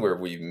beginning where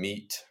we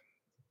meet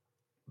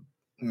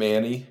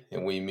Manny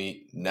and we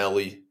meet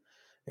Nellie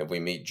and we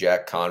meet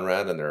Jack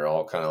Conrad, and they're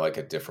all kind of like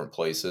at different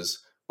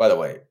places. By the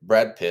way,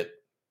 Brad Pitt.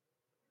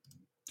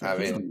 Dude, I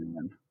he's a mean,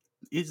 man.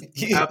 He's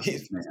he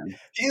absolute he, man.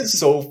 he is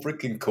so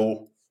freaking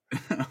cool.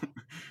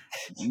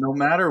 No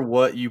matter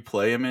what you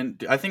play him in,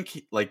 I think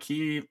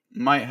he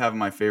might have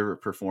my favorite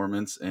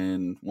performance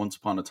in Once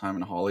Upon a Time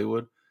in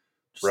Hollywood.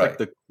 Just like Right.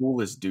 the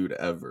coolest dude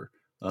ever.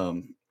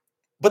 Um,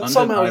 But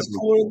somehow he's Undeniably,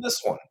 cooler in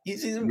this one.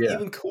 He's yeah.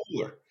 even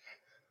cooler.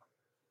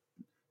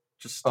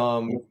 Just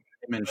Um,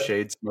 him in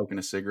shade smoking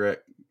a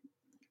cigarette.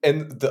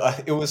 and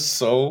it was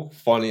so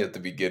funny at the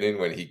beginning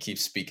when he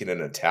keeps speaking in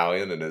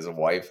Italian and his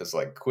wife is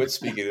like, "Quit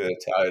speaking in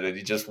Italian," and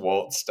he just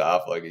won't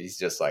stop. Like he's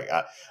just like,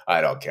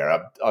 I don't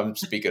care. I'm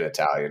speaking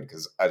Italian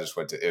because I just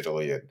went to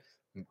Italy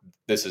and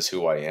this is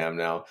who I am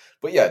now."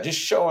 But yeah, just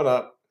showing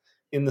up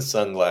in the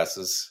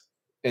sunglasses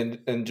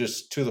and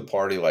just to the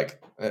party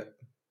like,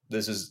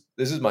 this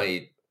is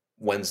my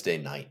Wednesday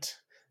night.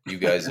 You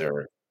guys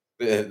are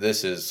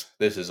this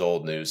is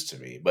old news to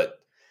me, but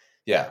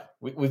yeah,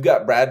 we've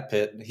got Brad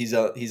Pitt. He's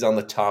on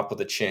the top of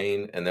the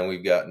chain, and then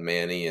we've got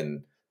Manny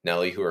and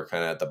Nelly who are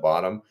kind of at the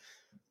bottom.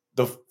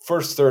 The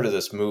first third of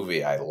this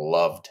movie, I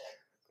loved.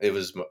 It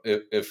was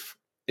if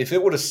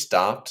it would have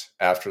stopped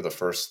after the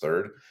first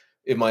third,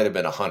 it might have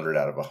been 100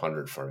 out of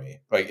 100 for me.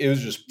 Like it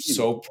was just Hmm.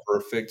 so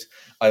perfect.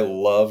 I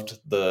loved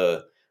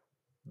the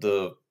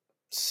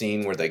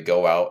scene where they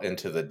go out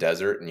into the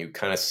desert and you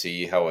kind of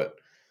see how it.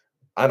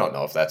 I don't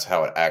know if that's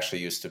how it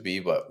actually used to be,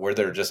 but where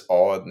they're just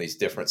all in these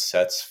different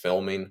sets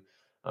filming,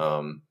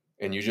 and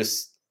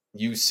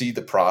you see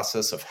the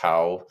process of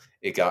how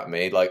it got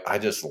made. Like I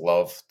just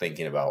love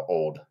thinking about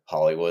old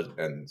Hollywood,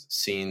 and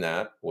seeing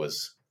that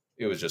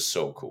it was just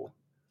so cool.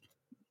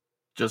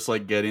 Just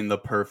like getting the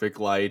perfect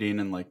lighting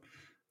and like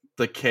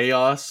the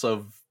chaos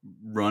of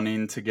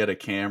running to get a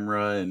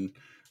camera and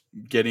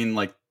getting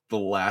like the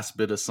last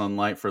bit of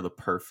sunlight for the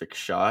perfect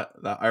shot.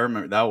 That I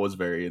remember that was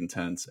very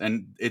intense,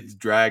 and it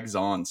drags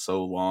on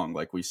so long.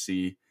 Like we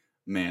see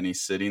Manny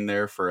sitting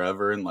there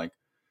forever, and like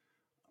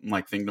I'm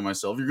like thinking to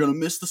myself, "You're gonna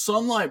miss the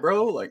sunlight,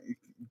 bro. Like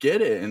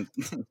get it."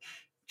 And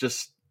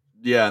just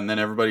yeah, and then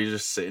everybody's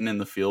just sitting in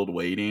the field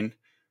waiting.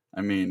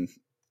 I mean,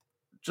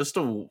 just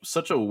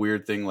such a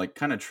weird thing, like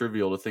kind of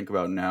trivial to think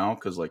about now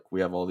because like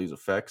we have all these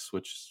effects,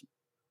 which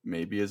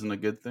maybe isn't a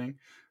good thing.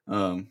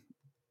 Um,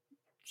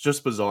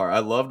 just bizarre. I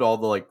loved all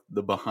the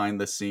the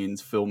behind the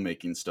scenes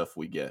filmmaking stuff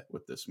we get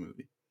with this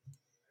movie.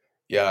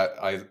 Yeah,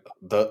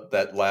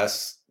 that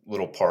last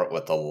little part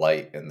with the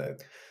light and the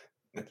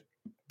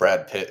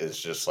Brad Pitt is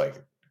just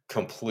like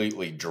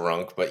completely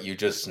drunk, but you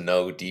just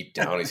know deep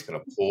down he's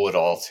gonna pull it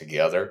all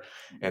together.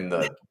 And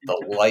the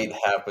light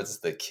happens,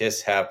 the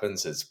kiss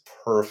happens, it's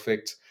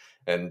perfect,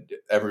 and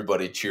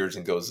everybody cheers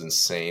and goes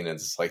insane. And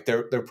it's like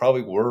there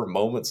probably were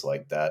moments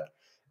like that,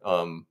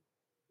 um,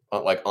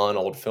 like on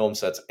old film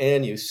sets,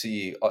 and you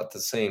see at the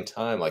same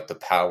time like the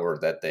power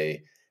that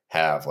they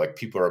have. Like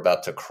people are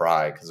about to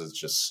cry because it's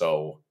just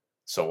so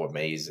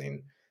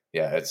amazing.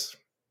 Yeah,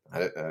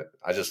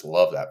 I just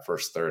love that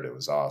first third. It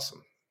was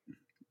awesome.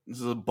 This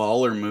is a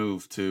baller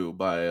move too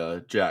by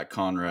Jack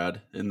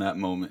Conrad in that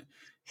moment.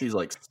 He's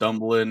like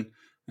stumbling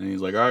and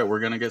he's like, "All right, we're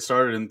gonna get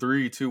started in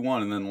 3, 2,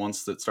 1." And then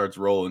once it starts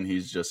rolling,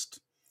 he's just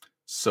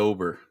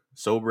sober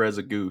as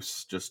a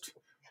goose, just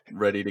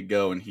ready to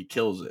go, and he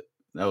kills it.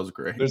 That was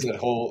There's great.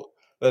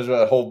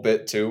 that whole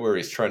bit too where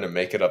he's trying to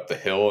make it up the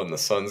hill and the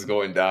sun's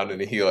going down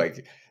and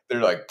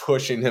they're like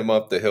pushing him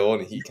up the hill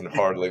and he can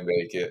hardly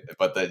make it.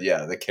 But then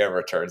yeah, the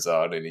camera turns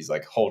on and he's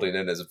like holding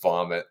in his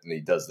vomit and he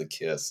does the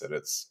kiss and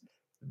it's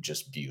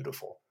just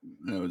beautiful.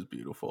 It was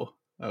beautiful.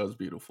 That was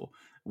beautiful.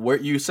 Where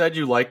you said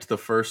you liked the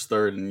first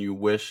third and you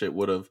wish it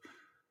would have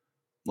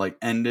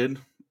ended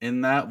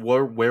in that,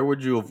 where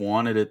would you have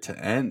wanted it to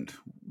end?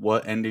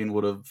 What ending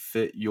would have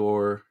fit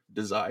your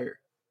desire?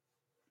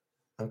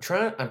 I'm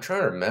trying to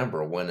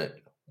remember when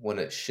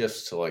it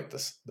shifts to like the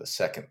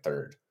second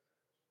third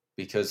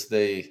because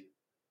they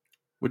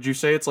Would you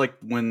say it's like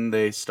when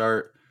they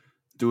start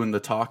doing the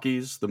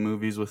talkies, the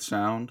movies with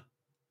sound?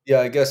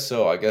 yeah, I guess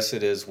so. I guess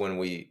it is when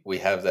we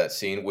have that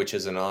scene, which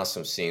is an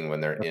awesome scene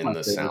when they're That's in my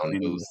the favorite sound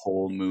scene in the booth.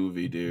 whole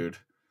movie, dude.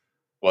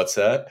 What's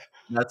that?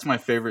 That's my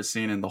favorite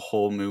scene in the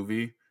whole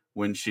movie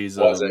when she's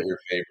Why is that your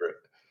favorite?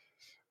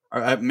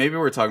 maybe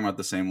we're talking about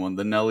the same one,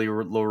 the Nellie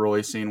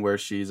Leroy scene where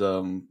she's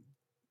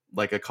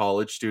like a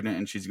college student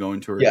and she's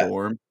going to her Yeah,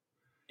 dorm.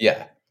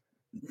 yeah,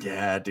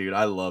 Yeah, dude,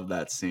 I love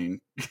that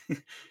scene.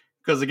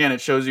 Because again,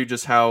 it shows you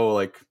just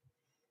how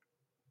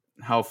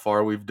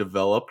far we've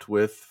developed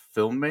with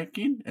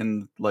filmmaking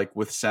and like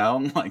with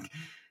sound. Like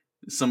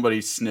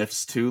somebody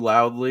sniffs too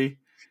loudly,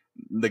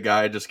 the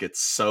guy just gets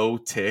so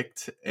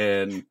ticked,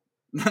 and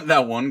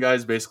that one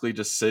guy's basically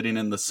just sitting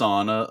in the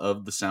sauna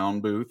of the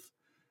sound booth,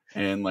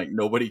 and like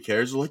nobody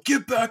cares. They're like,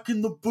 get back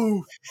in the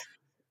booth.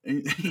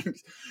 And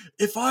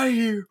if I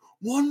hear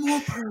one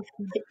more person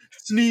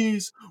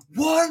sneeze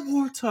one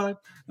more time,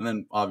 and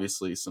then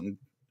obviously some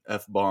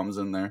f bombs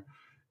in there.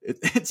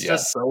 It's yeah,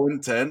 just so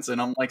intense,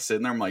 and I'm like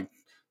sitting there. I'm like,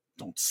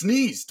 don't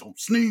sneeze, don't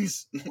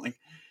sneeze. Like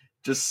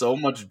just so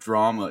much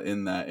drama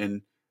in that,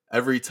 and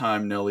every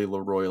time Nellie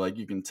Leroy, like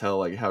you can tell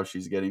like how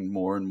she's getting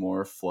more and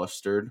more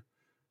flustered,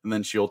 and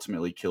then she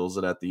ultimately kills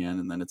it at the end,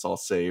 and then it's all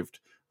saved.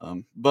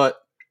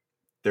 But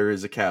there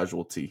is a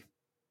casualty.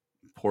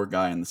 Poor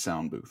guy in the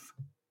sound booth.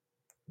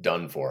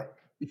 done for.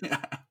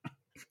 Yeah,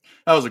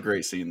 that was a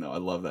great scene though. I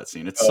love that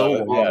scene. It's so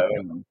long Yeah,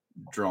 and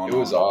drawn it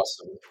was on.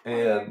 awesome.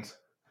 And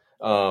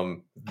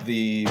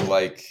the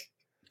like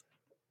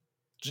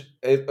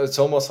it's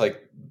almost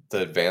like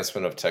the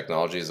advancement of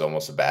technology is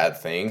almost a bad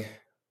thing.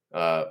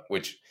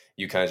 Which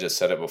you kind of just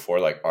said it before,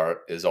 like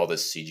art is all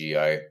this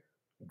CGI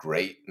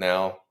great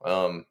now?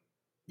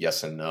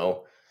 Yes and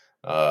no.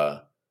 Uh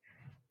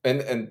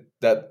and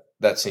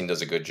that scene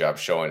does a good job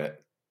showing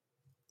it.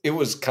 It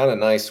was kind of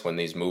nice when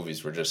these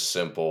movies were just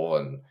simple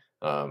and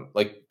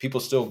like people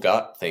still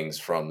got things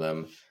from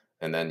them.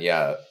 And then,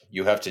 yeah,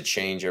 you have to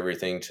change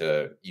everything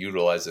to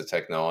utilize the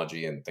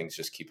technology and things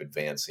just keep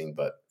advancing.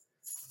 But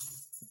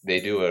they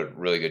do a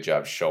really good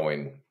job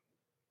showing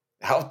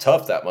how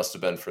tough that must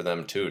have been for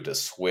them, too, to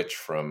switch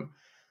from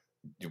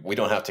we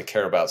don't have to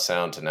care about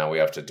sound to now we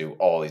have to do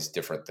all these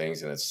different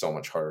things. And it's so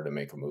much harder to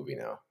make a movie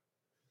now.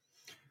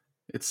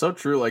 It's so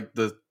true. Like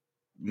the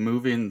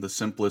movie in the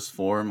simplest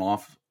form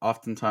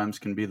oftentimes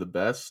can be the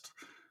best.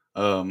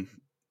 Um,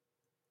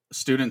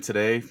 Student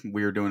today,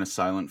 we were doing a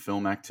silent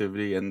film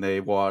activity, and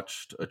they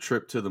watched A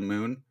Trip to the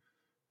Moon,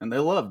 and they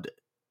loved it.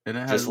 And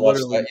it had Just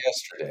watched that literally,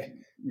 yesterday.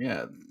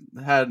 yeah,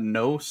 it had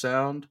no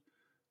sound,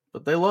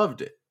 but they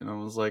loved it. And I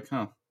was like,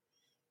 huh.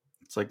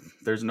 It's like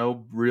there's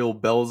no real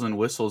bells and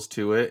whistles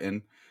to it.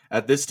 And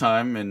at this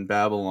time in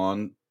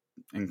Babylon,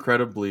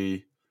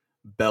 incredibly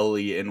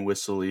belly and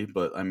whistly,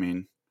 but I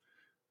mean,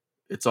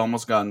 it's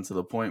almost gotten to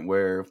the point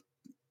where,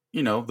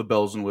 the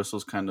bells and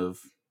whistles kind of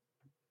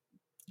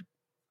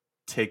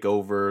take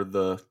over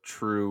the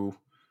true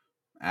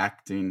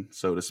acting,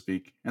 so to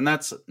speak. And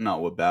that's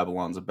not what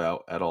Babylon's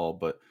about at all,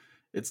 but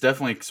it's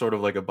definitely sort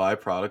of like a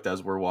byproduct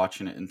as we're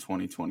watching it in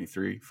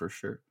 2023 for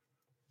sure.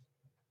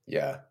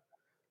 Yeah.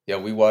 Yeah,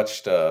 we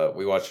watched A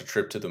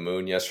Trip to the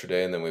Moon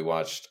yesterday, and then we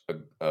watched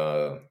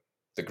The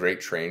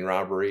Great Train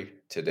Robbery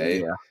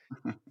today.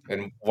 Yeah.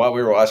 And while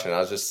we were watching, I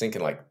was just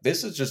thinking, like,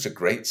 this is just a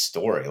great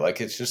story.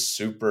 Like, it's just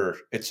super.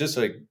 It's just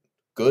a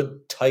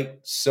good, tight,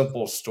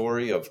 simple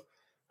story of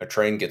a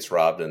train gets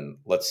robbed, and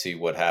let's see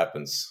what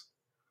happens.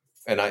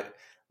 And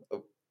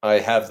I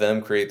have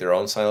them create their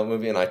own silent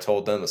movie, and I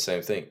told them the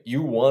same thing.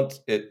 You want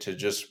it to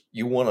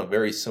you want a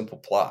very simple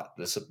plot.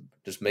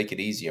 Just make it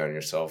easy on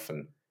yourself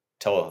and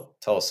tell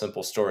a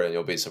simple story, and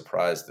you'll be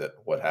surprised at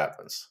what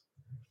happens.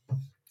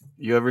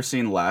 You ever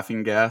seen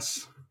Laughing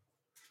Gas?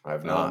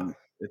 I've not.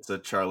 It's a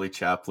Charlie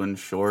Chaplin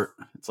short.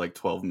 It's like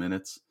 12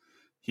 minutes.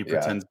 He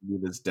Yeah, pretends to be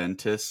this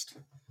dentist.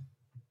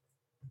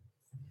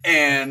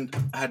 And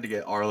I had to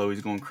get Arlo.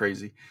 He's going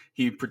crazy.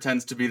 He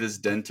pretends to be this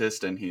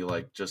dentist, and he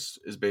like just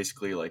is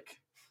basically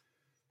like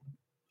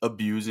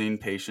abusing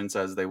patients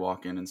as they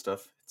walk in and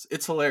stuff.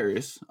 It's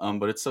hilarious,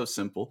 but it's so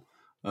simple.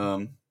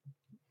 Um,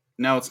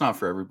 now it's not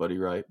for everybody,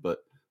 right? But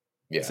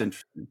it's yeah.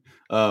 interesting.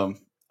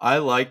 I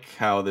like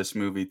how this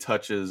movie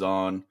touches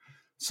on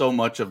so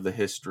much of the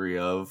history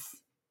of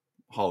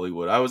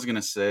Hollywood. I was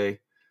gonna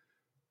say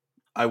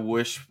I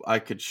wish I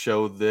could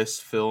show this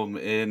film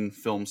in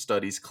film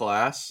studies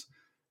class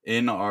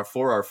in our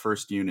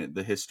first unit,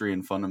 the history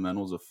and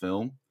fundamentals of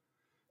film,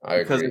 I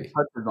because it agree.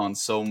 touches on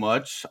so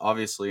much,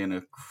 obviously in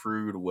a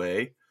crude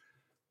way,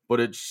 but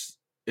it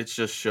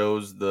just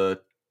shows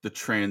the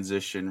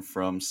transition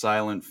from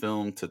silent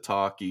film to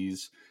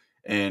talkies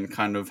and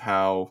kind of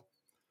how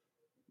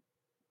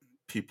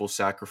people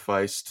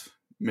sacrificed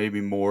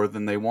maybe more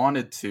than they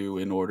wanted to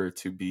in order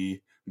to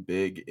be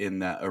big in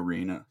that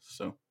arena.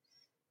 So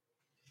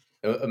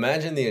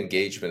Imagine the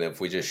engagement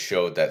if we just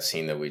showed that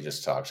scene that we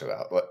just talked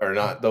about, or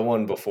not the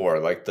one before,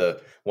 like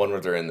the one where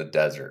they're in the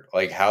desert.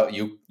 Like how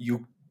you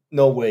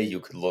no way you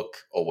could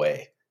look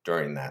away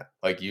during that.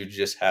 Like you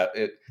just have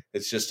it.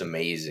 It's just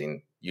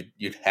amazing.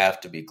 You'd have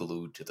to be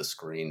glued to the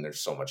screen. There's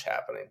so much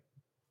happening.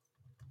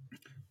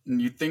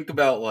 you think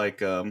about like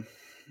the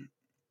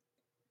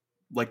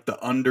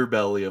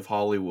underbelly of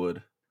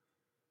Hollywood,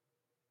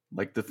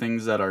 like the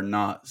things that are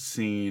not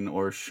seen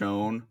or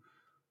shown.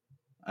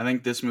 I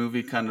think this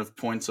movie kind of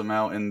points them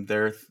out, and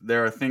there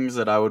are things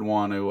that I would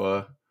want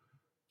to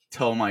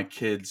tell my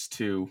kids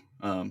too.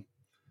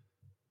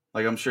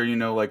 Like I'm sure you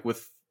know, like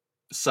with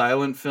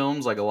silent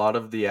films, like a lot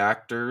of the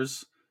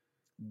actors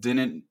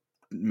didn't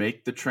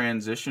make the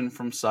transition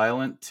from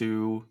silent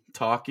to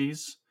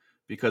talkies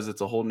because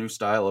it's a whole new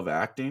style of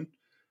acting.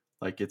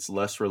 Like it's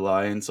less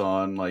reliance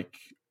on like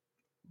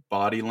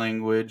body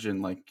language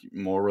and like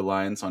more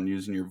reliance on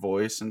using your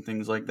voice and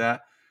things like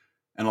that.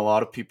 And a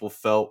lot of people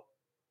felt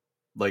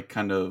like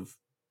kind of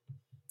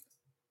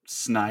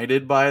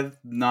snided by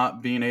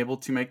not being able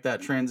to make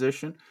that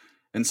transition.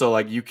 And so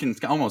like you can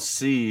almost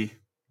see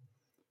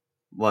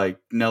like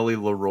Nellie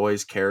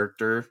Leroy's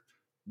character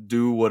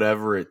do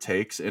whatever it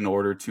takes in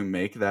order to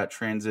make that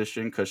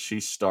transition because she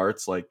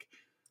starts like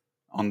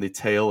on the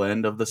tail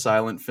end of the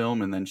silent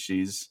film and then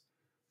she's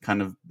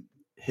kind of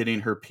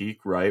hitting her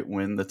peak right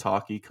when the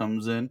talkie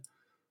comes in.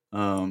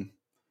 Um,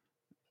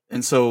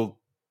 and so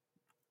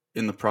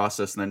in the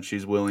process, then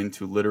she's willing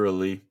to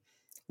literally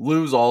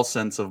lose all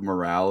sense of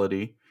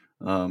morality.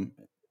 Um,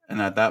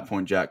 and at that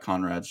point, Jack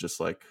Conrad's just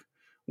like,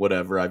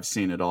 whatever, I've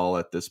seen it all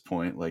at this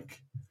point.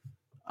 Like,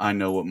 I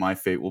know what my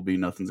fate will be.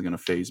 Nothing's going to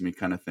phase me,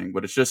 kind of thing.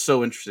 But it's just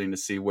so interesting to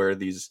see where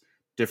these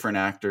different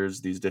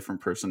actors, these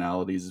different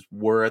personalities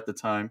were at the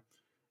time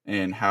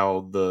and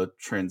how the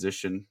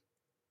transition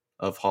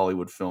of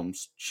Hollywood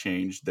films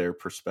changed their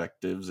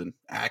perspectives and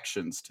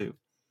actions too.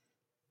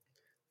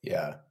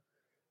 Yeah,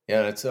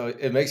 yeah.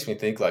 It makes me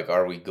think like,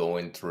 are we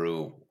going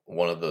through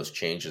one of those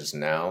changes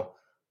now?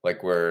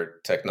 Like where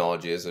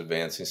technology is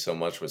advancing so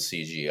much with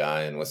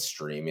CGI and with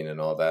streaming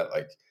and all that.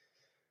 Like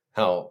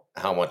how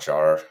much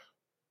are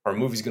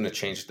movies going to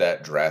change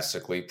that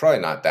drastically? Probably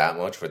not that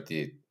much with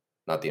the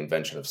not the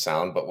invention of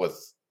sound, but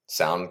with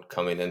sound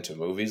coming into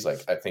movies,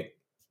 like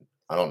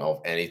I don't know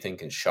if anything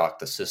can shock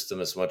the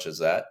system as much as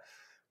that.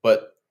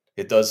 But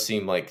it does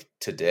seem like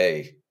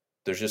today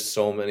there's just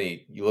so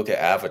many. You look at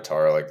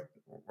Avatar, like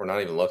we're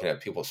not even looking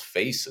at people's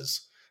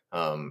faces.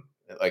 Um,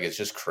 like it's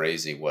just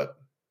crazy what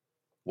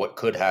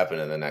could happen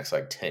in the next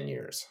like 10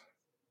 years.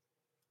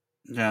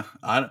 Yeah,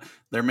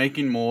 they're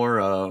making more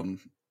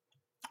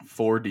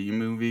 4D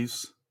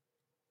movies,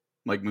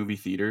 like movie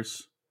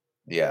theaters.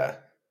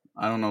 Yeah,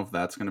 I don't know if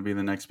that's going to be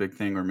the next big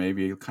thing, or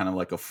maybe kind of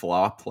like a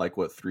flop, like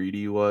what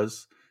 3D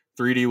was.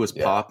 3D was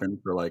yeah, popping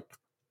for like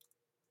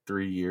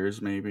 3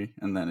 years, maybe,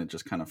 and then it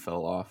just kind of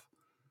fell off.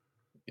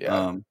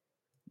 yeah. Um,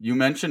 you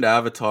mentioned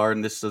Avatar,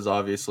 and this is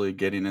obviously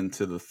getting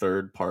into the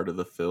third part of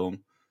the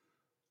film.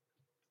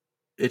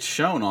 It's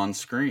shown on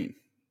screen,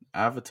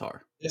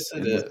 Avatar, Yes,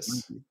 it in this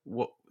is. movie.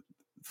 What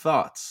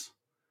thoughts?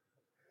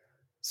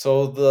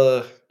 So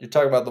you're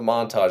talking about the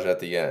montage at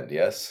the end,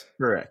 yes?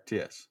 Correct.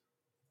 Yes.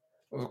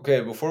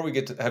 Okay, before we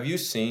get to, have you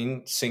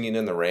seen Singing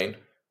in the Rain?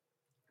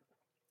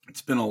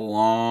 It's been a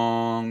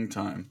long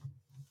time.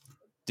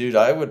 Dude,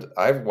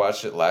 I've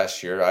watched it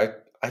last year.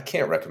 I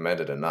can't recommend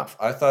it enough.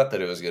 I thought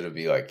that it was going to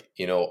be like,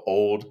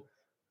 old.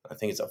 I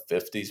think it's a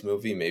 50s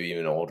movie, maybe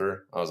even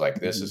older. I was like,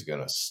 this Mhm. is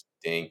going to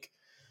stink.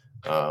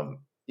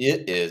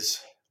 It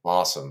is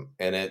awesome.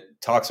 And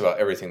it talks about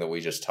everything that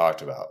we just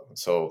talked about.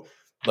 So,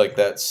 like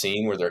that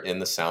scene where they're in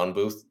the sound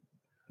booth,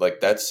 like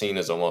that scene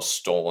is almost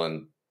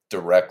stolen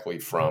directly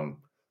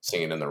from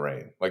Singing in the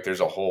Rain. Like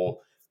there's a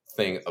whole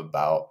thing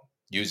about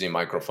using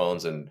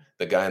microphones and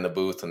the guy in the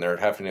booth, and they're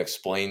having to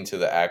explain to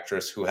the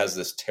actress who has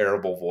this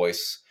terrible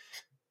voice.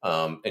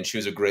 And she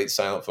was a great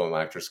silent film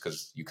actress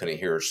because you couldn't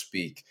hear her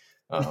speak.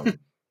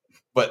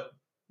 But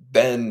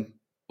then,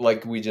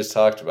 like we just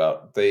talked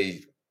about,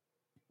 they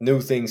new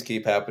things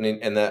keep happening,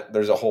 and that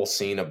there's a whole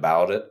scene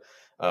about it.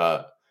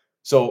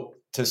 So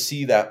to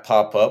see that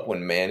pop up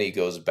when Manny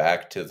goes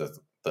back to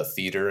the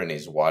theater and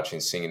he's watching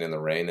Singing in the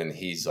Rain, and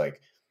he's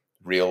like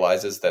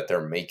realizes that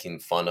they're making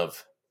fun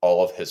of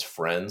all of his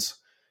friends,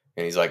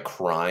 and he's like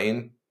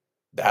crying.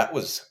 That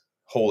was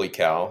holy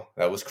cow.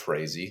 That was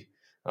crazy.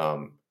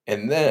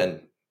 And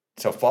then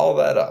to follow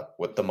that up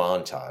with the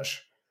montage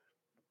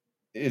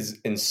is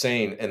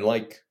insane. And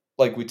like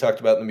we talked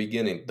about in the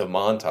beginning, the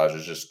montage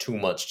is just too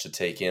much to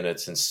take in.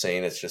 It's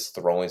insane. It's just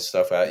throwing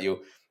stuff at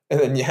you. And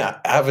then yeah,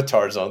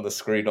 Avatar's on the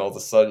screen all of a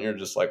sudden. You're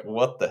just like,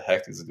 what the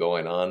heck is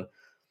going on?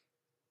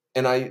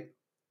 And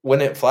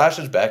when it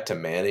flashes back to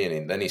Manny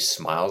and then he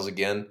smiles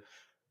again,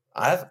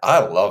 I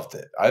loved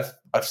it.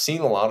 I've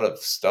seen a lot of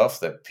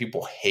stuff that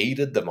people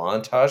hated the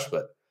montage,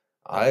 but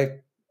I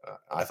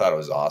I thought it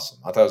was awesome.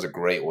 I thought it was a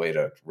great way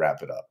to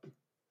wrap it up. It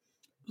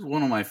was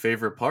one of my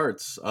favorite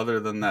parts, other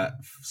than that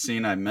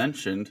scene I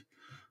mentioned.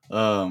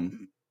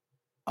 Um,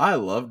 I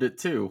loved it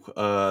too.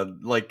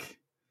 Like,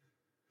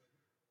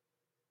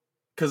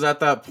 because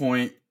at that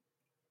point,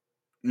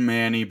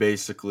 Manny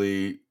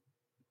basically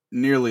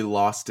nearly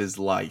lost his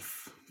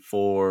life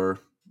for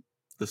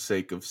the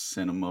sake of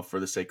cinema, for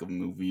the sake of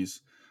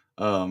movies.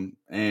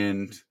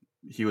 And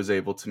he was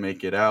able to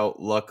make it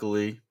out,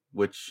 luckily,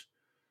 which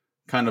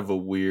kind of a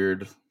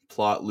weird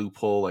plot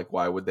loophole. Like,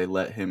 why would they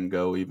let him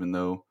go, even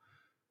though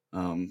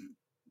um,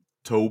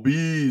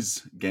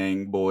 Toby's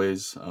gang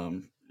boys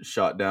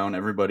shot down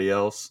everybody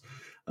else,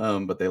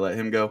 but they let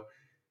him go?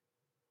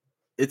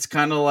 It's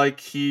kind of like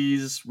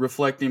he's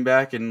reflecting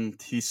back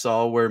and he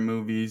saw where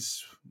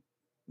movies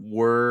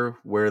were,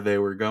 where they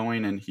were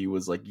going, and he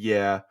was like,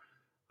 yeah,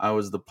 I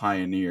was the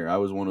pioneer. I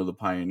was one of the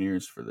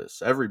pioneers for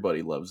this.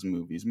 Everybody loves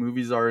movies.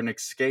 Movies are an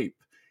escape.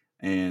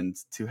 And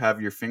to have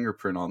your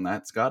fingerprint on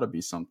that's got to be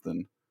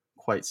something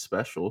quite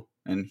special.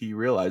 And he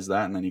realized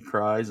that, and then he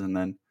cries, and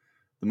then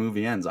the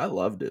movie ends. I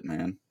loved it,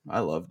 man.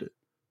 I loved it.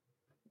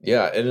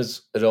 Yeah,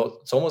 it's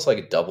almost like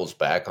it doubles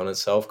back on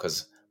itself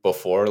because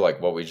before,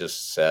 like what we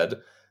just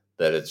said,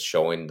 that it's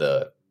showing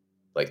the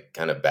like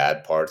kind of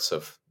bad parts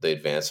of the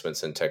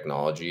advancements in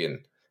technology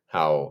and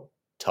how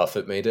tough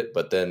it made it.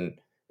 But then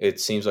it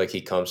seems like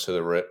he comes to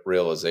the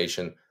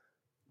realization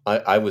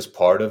I was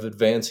part of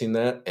advancing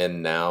that,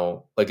 and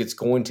now like it's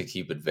going to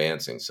keep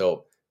advancing.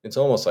 So it's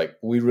almost like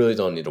we really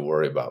don't need to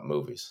worry about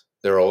movies.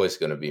 There are always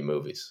going to be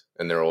movies,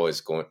 and there's always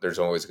going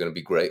to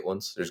be great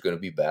ones. There's going to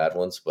be bad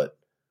ones, but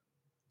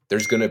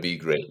there's going to be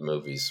great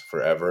movies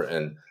forever.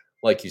 And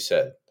like you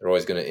said, they're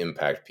always going to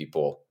impact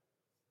people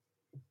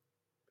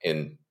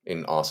in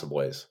awesome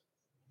ways.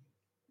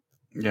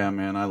 Yeah,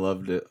 man, I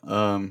loved it.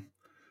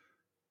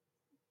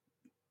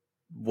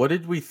 What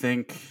did we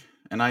think?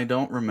 And I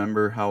don't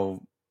remember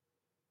how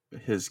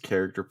his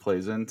character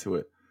plays into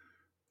it.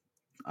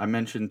 I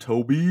mentioned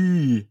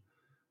Toby.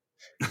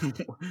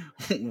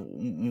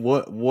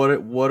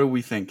 What are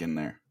we thinking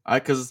there?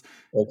 Because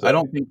I Okay.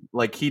 don't think,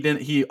 like,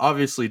 he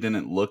obviously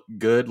didn't look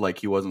good, like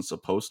he wasn't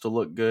supposed to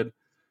look good.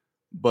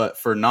 But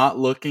for not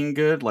looking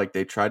good, like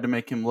they tried to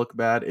make him look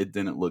bad, it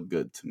didn't look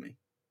good to me.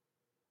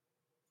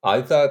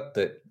 I thought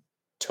that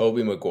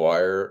Toby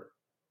Maguire,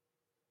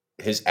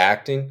 his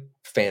acting,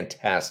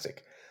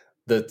 fantastic.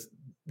 The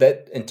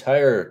that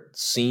entire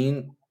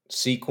scene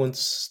sequence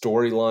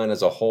storyline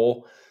as a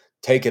whole,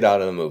 take it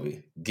out of the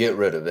movie. Get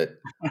rid of it.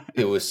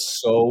 It was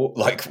so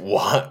like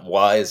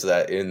why is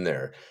that in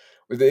there?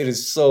 It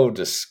is so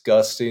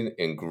disgusting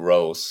and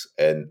gross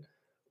and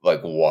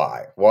like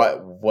why?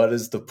 What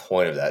is the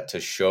point of that? To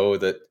show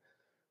that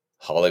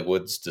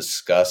Hollywood's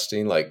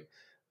disgusting? Like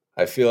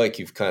I feel like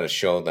you've kind of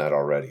shown that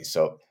already.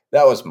 So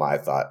that was my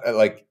thought.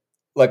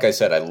 Like I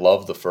said, I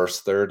love the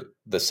first third.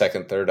 The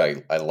second third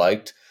I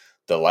liked.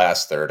 The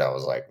last third I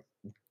was like,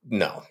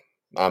 no,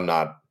 I'm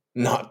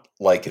not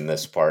liking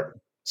this part.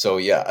 So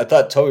yeah, I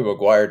thought Toby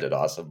Maguire did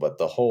awesome, but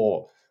that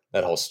whole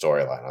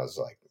storyline, I was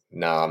like,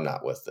 no, I'm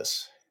not with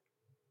this.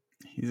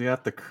 He's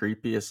got the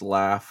creepiest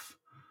laugh.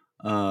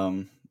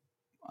 Um,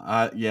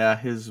 yeah,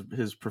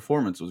 his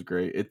performance was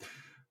great.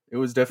 It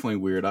was definitely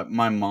weird.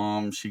 My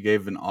mom, she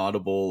gave an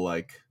audible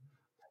like,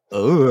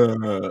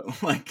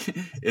 like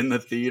in the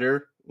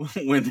theater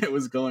when it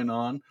was going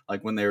on,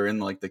 like when they were in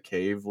like the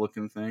cave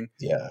looking thing.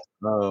 Yeah.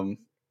 Um,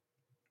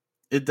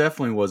 it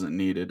definitely wasn't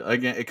needed.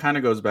 Again, it kind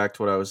of goes back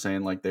to what I was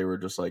saying. Like they were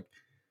just like,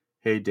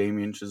 "Hey,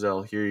 Damien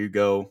Chazelle, here you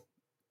go.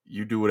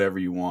 You do whatever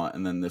you want."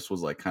 And then this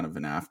was like kind of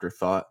an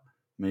afterthought.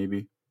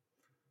 Maybe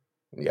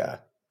Yeah.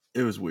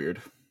 it was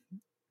weird.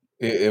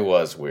 It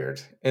was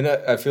weird. And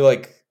I feel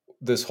like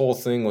this whole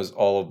thing was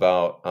all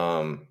about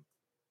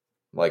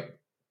like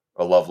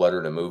a love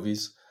letter to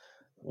movies.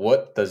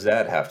 What does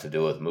that have to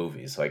do with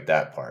movies? Like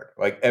that part.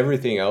 Like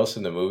everything else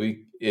in the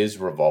movie is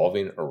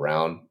revolving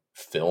around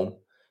film.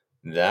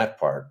 That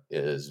part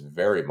is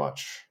very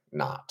much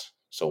not.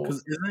 So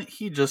Because isn't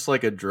he just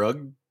like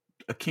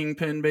a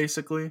kingpin,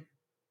 basically?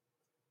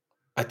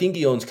 I think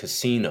he owns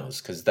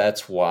casinos because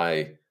that's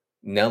why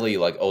Nelly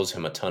like owes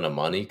him a ton of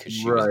money because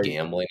she was Right.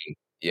 gambling.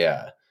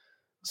 Yeah.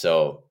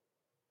 So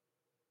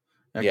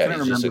I yeah, couldn't he's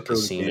just remember a if it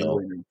was casino.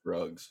 gambling or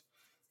drugs.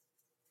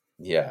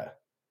 Yeah.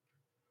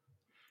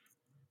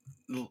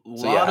 A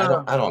So yeah, lot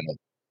of I don't know.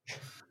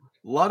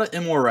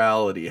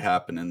 immorality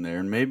happening there,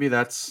 and maybe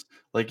that's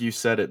like you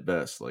said it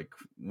best. Like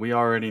we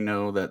already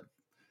know that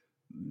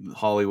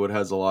Hollywood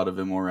has a lot of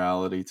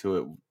immorality to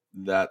it.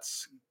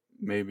 That's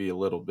maybe a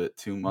little bit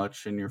too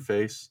much in your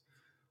face.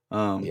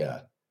 Um,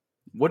 Yeah.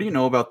 what do you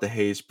know about the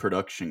Hayes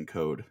Production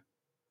Code?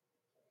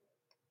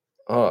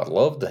 Oh, I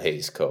love the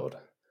Hays Code.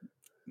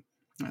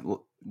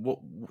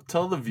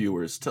 Tell the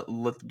viewers.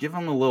 Give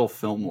them a little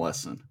film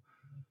lesson.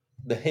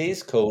 The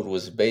Hays Code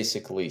was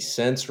basically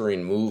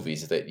censoring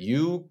movies that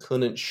you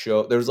couldn't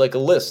show. There's like a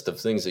list of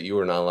things that you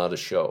were not allowed to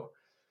show.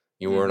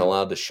 You weren't Hmm.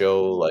 allowed to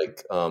show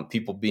like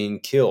people being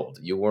killed.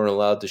 You weren't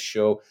allowed to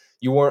show.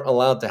 You weren't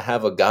allowed to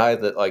have a guy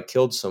that like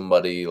killed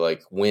somebody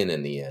like win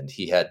in the end.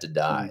 He had to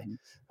die. Hmm.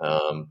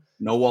 Um,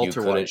 No you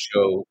Walter White. couldn't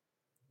show.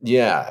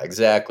 Yeah,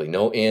 exactly.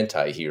 No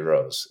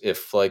anti-heroes.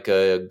 If like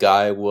a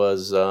guy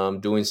was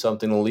doing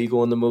something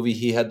illegal in the movie,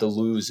 he had to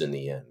lose in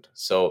the end.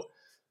 So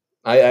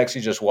I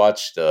actually just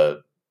watched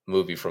a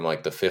movie from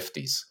like the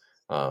 50s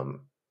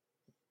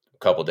a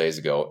couple days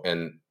ago,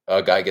 and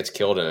a guy gets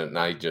killed in it, and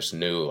I just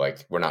knew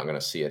like we're not going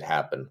to see it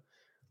happen.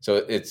 So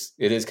it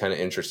is kind of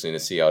interesting to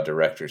see how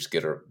directors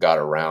got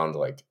around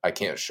like I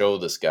can't show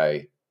this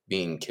guy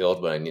being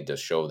killed, but I need to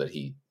show that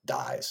he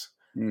dies.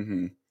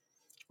 Hmm.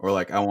 Or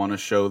like, I want to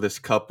show this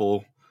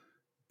couple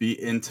be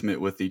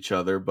intimate with each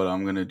other, but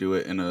I'm going to do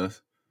it in a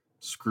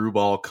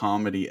screwball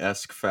comedy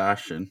esque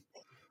fashion.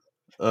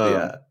 Um,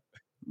 Yeah,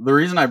 the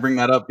reason I bring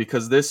that up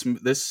because this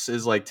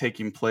is like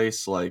taking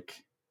place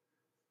like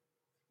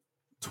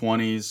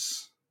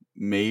 20s,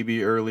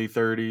 maybe early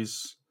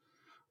 30s.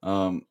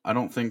 I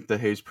don't think the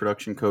Hayes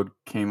Production Code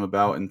came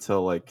about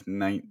until like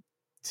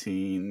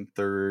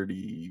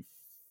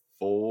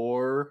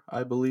 1934,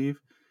 I believe.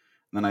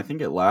 And then I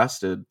think it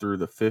lasted through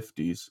the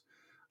 50s.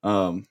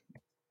 Um,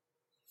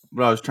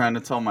 but I was trying to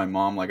tell my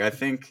mom, like, I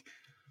think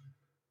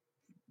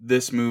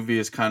this movie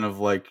is kind of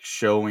like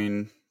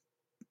showing,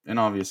 and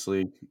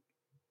obviously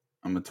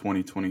I'm a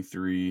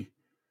 2023,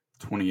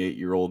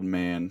 28-year-old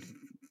man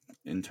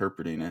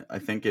interpreting it. I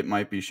think it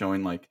might be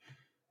showing like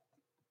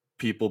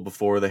people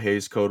before the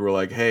Hayes Code were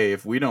like, hey,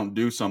 if we don't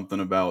do something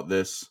about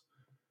this,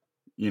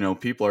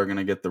 people are going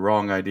to get the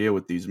wrong idea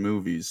with these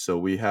movies. So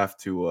we have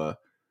to,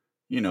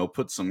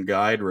 put some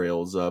guide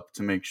rails up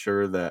to make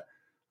sure that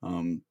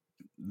um,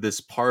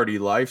 this party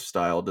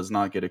lifestyle does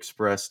not get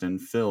expressed in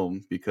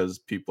film because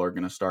people are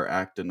going to start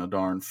acting a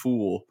darn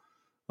fool.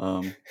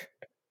 Um,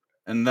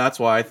 and that's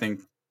why I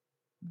think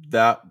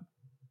that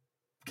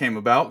came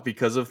about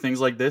because of things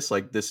like this.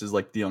 Like, this is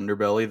like the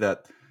underbelly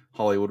that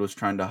Hollywood was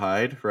trying to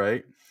hide,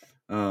 right?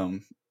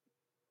 Um,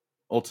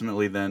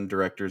 Ultimately, then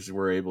directors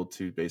were able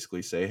to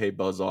basically say, hey,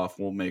 buzz off,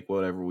 we'll make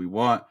whatever we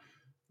want,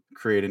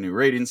 create a new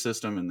rating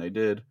system, and they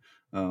did.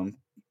 Um,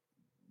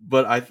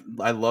 but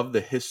I love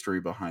the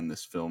history behind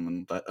this film,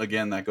 and that,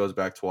 again, that goes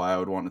back to why I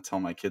would want to tell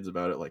my kids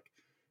about it. Like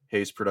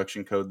Hayes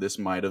Production Code, this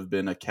might have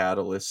been a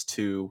catalyst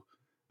to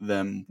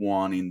them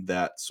wanting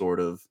that sort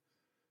of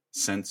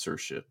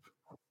censorship.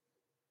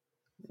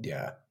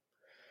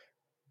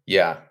 yeah,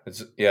 yeah.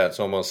 It's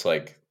almost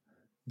like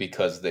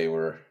because they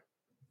were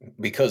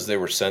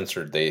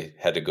censored, they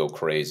had to go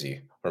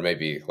crazy, or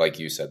maybe like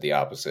you said, the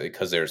opposite.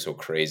 Because they were so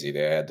crazy,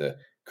 they had to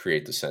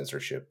create the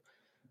censorship.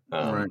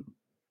 Right. Um,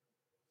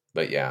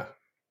 but yeah,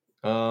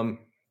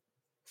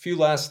 few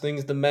last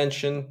things to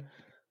mention.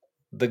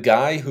 The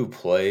guy who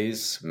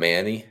plays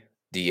Manny,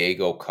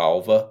 Diego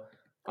Calva,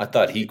 I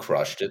thought he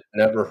crushed it.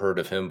 Never heard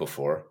of him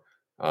before.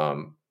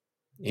 Um,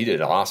 he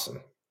did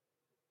awesome.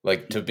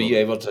 Like He to be totally.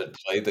 able to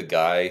play the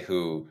guy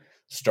who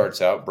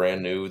starts out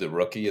brand new, the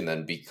rookie, and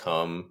then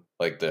become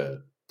like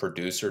the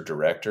producer,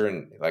 director,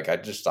 and like I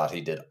just thought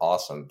he did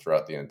awesome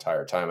throughout the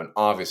entire time. And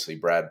obviously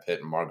Brad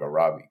Pitt and Margot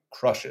Robbie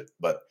crush it,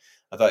 but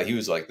I thought he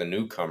was like the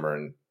newcomer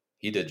and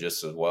he did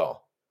just as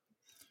well.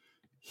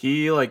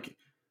 He like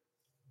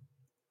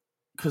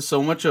because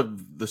so much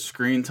of the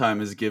screen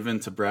time is given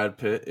to Brad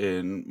Pitt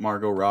and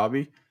Margot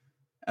Robbie.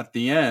 At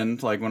the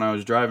end, like when I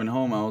was driving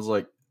home, I was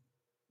like,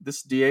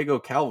 this Diego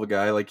Calva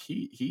guy, like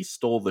he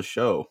stole the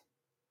show.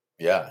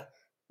 Yeah.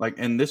 Like,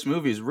 and this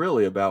movie is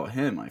really about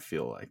him. I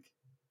feel like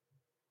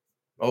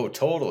Oh,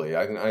 totally.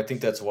 I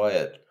think that's why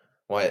it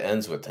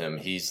ends with him.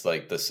 He's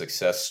like the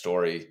success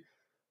story,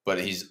 but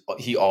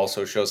he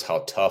also shows how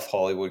tough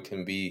Hollywood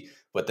can be,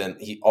 but then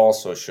he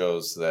also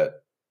shows that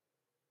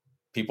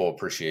people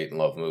appreciate and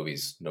love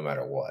movies no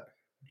matter what.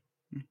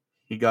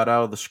 he got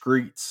out of the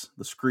streets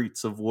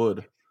of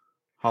wood,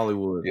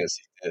 Hollywood. Yes,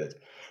 he did.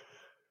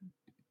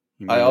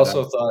 He I made it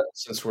also out. thought,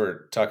 since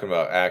we're talking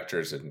about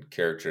actors and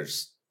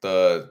characters,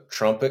 the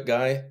trumpet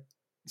guy,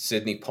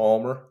 Sidney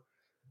Palmer,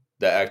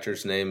 The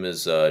actor's name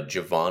is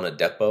Javon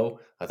Adepo.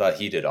 I thought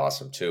he did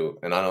awesome too.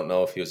 And I don't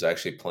know if he was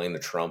actually playing the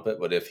trumpet,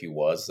 but if he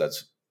was,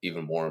 that's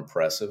even more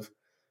impressive.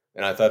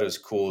 And I thought it was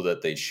cool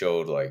that they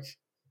showed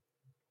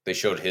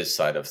his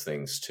side of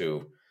things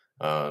too,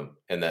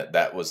 and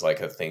that was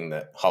like a thing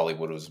that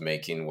Hollywood was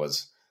making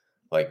was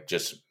like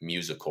just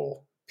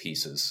musical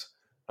pieces,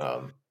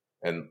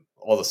 and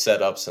all the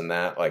setups and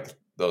that like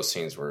those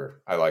scenes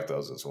were I like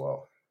those as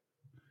well.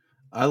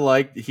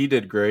 He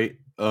did great.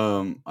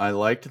 I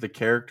liked the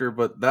character,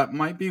 but that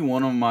might be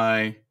one of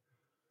my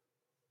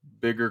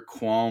bigger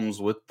qualms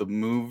with the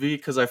movie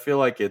because I feel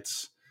like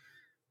it's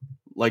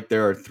like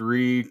there are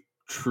three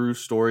true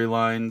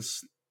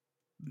storylines: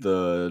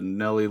 the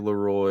Nellie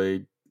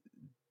Leroy,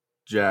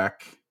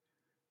 Jack,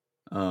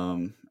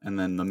 and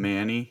then the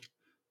Manny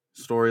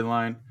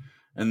storyline,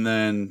 and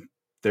then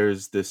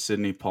there's this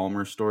Sidney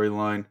Palmer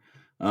storyline.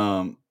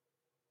 Um,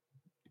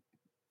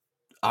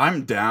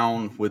 I'm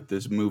down with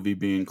this movie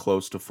being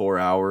close to 4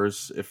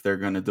 hours if they're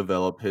going to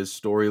develop his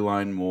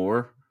storyline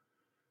more.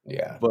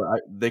 Yeah, But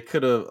they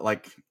could have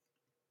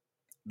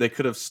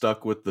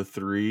stuck with the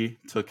three,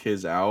 took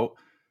his out,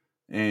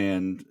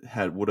 and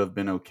had would have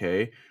been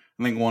okay.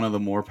 I think one of the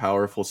more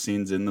powerful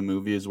scenes in the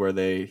movie is where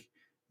they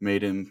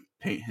made him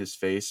paint his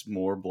face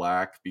more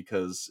black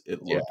because it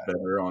yeah, looked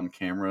better on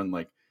camera and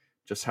like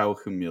just how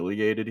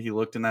humiliated he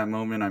looked in that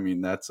moment. I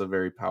mean, that's a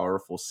very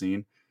powerful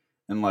scene.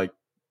 And like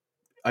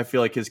I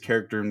feel like his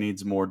character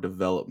needs more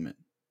development.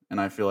 And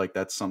I feel like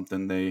that's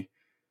something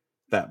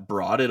that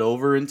brought it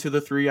over into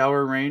the 3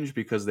 hour range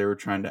because they were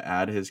trying to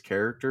add his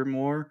character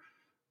more,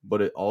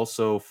 but it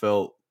also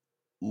felt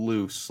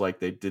loose, like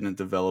they didn't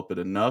develop it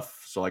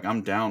enough. So like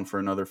I'm down for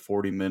another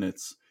 40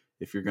 minutes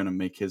if you're gonna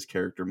make his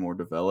character more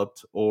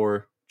developed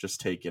or just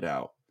take it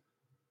out.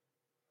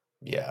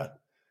 yeah,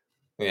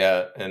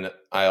 yeah. And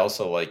I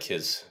also like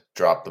his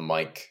drop the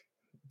mic.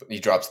 He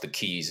drops the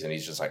keys and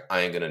he's just like,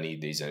 I ain't gonna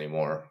need these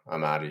anymore.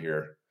 I'm out of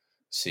here.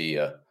 See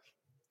ya.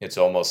 It's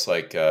almost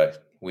like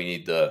we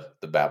need the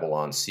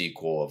Babylon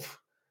sequel of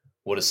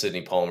what does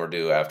Sidney Palmer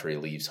do after he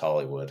leaves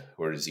Hollywood?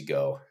 Where does he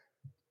go?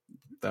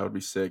 That would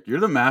be sick. You're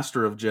the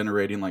master of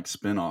generating like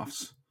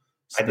spin-offs.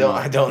 I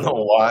don't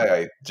know why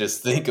I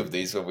just think of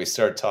these when we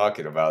start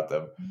talking about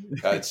them.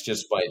 It's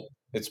just my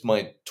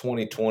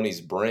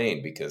 2020s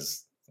brain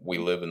because we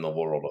live in the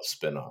world of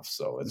spin-offs.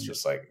 So it's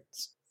just like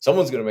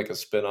someone's going to make a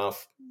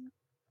spin-off.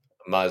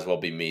 Might as well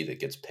be me that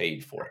gets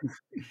paid for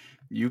it.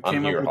 You I'm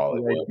came up here, with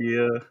the Hollywood.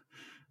 idea,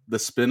 the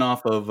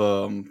spin-off of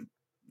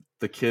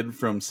the kid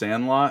from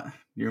Sandlot.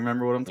 You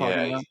remember what I'm talking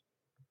Yeah, about?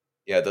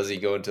 yeah. Does he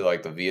go into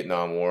like the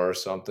Vietnam War or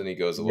something? He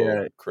goes a Yeah,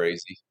 little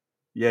crazy.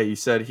 yeah. You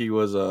said he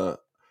was a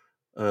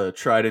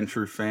tried and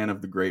true fan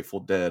of the Grateful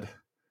Dead,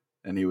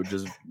 and he would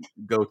just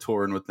go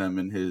touring with them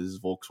in his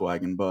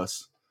Volkswagen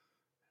bus,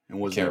 and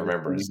I was can't never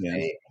remember seen his again.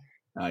 name.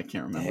 I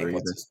can't remember Dang,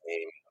 what's either. his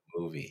name in the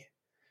movie?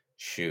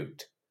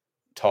 Shoot.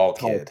 Tall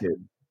Tall kid.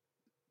 kid.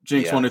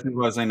 Jinx Yeah. 1 2 3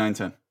 4 5 6 9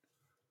 10.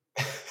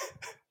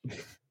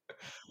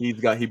 He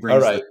All brings the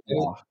right.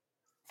 claw.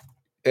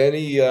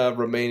 Any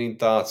remaining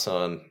thoughts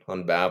on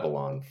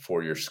Babylon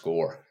for your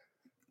score?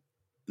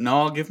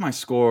 No, I'll give my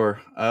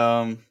score.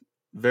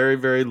 Very,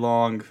 very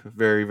long,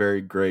 very,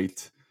 very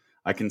great.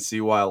 I can see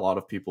why a lot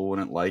of people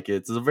wouldn't like it.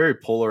 It's a very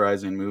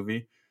polarizing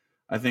movie.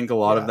 I think a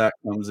lot of Yeah. that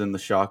comes in the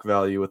shock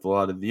value with a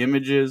lot of the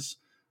images,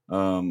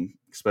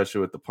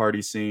 especially with the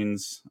party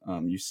scenes.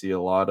 You see a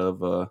lot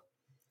of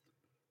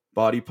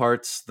body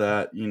parts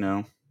that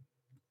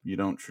you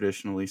don't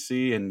traditionally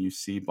see, and you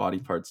see body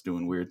parts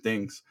doing weird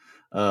things,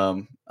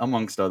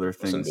 amongst other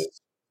Puss in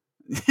things.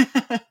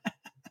 Boots.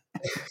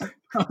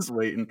 I was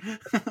waiting.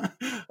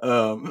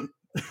 um,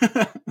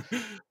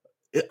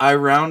 I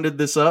rounded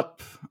this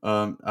up.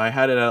 I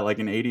had it at like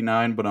an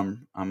 89, but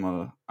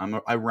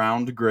I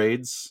round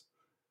grades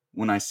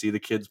when I see the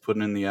kids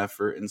putting in the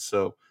effort, and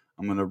so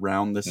I'm gonna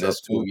round this In up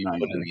this to a movie,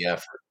 put in 90. the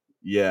effort.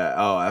 Yeah,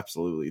 oh,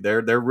 absolutely.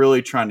 They're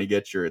really trying to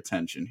get your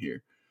attention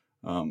here.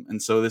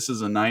 And so this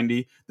is a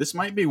 90. This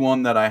might be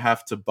one that I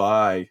have to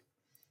buy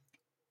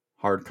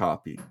hard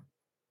copy.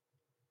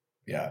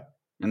 Yeah.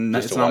 And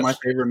Just it's to not my watch.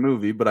 favorite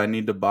movie, but I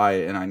need to buy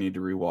it and I need to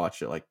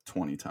rewatch it like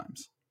 20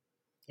 times.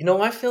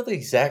 I feel the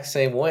exact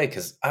same way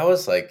because I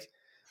was like,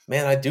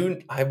 man,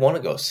 I want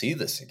to go see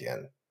this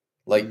again.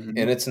 Like, and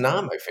Hmm. it's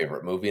not my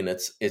favorite movie, and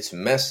it's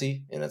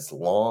messy and it's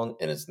long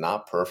and it's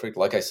not perfect.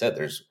 Like I said,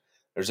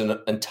 there's an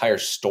entire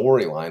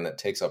storyline that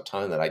takes up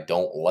time that I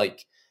don't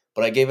like,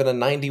 but I gave it a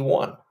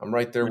 91. I'm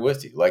right there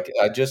with you. Like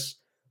I just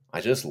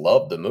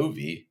love the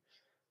movie.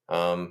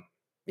 Um,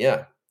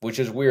 yeah, which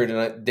is weird.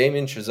 And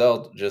Damien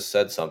Chazelle just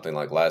said something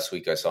like last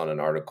week. I saw in an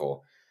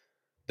article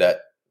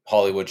that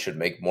Hollywood should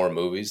make more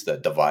movies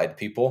that divide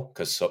people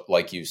because, so,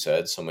 like you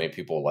said, so many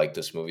people like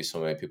this movie,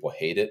 so many people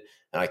hate it,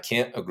 and I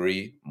can't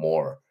agree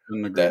more.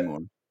 Couldn't agree That more.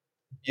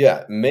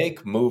 yeah,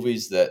 make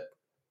movies that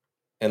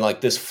and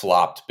like this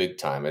flopped big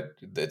time.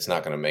 It's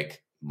not going to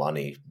make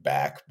money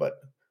back, but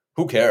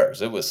who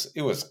cares? It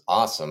was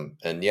awesome,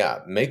 and yeah,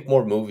 make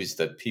more movies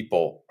that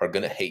people are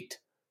going to hate,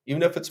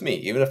 even if it's me,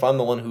 even if I'm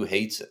the one who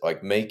hates it.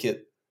 Like make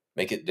it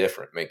Make it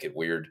different, make it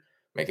weird,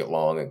 make it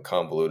long and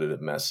convoluted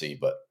and messy,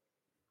 but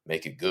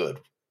make it good.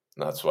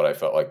 And that's what I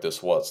felt like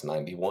this was,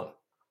 91.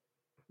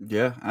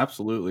 Yeah,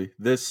 absolutely.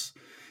 It's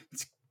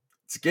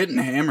getting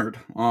hammered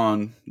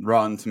on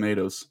Rotten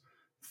Tomatoes.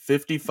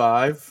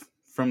 55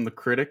 from the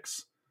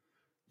critics,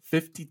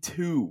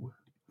 52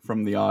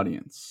 from the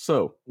audience.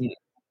 So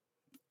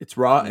it's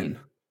rotten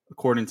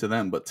according to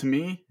them, but to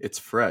me, it's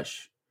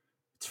fresh.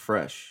 It's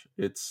fresh.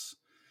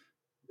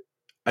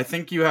 I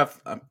think you have,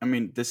 I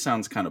mean, this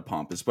sounds kind of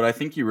pompous, but I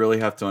think you really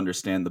have to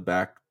understand the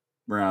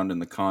background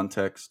and the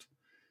context.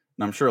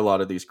 And I'm sure a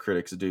lot of these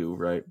critics do,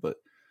 right? But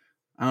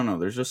I don't know.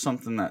 There's just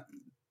something that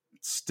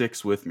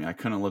sticks with me. I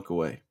couldn't look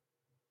away.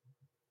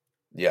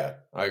 Yeah,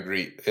 I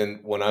agree.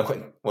 And when I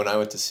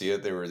went to see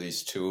it, there were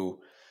these two.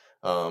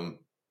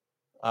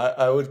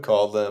 I would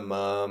call them.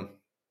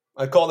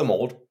 I'd call them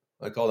old.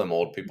 I call them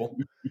old people.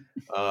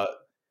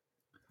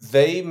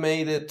 They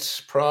made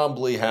it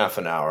probably half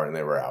an hour, and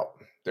they were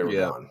out. They were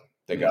gone.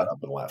 They got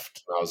up and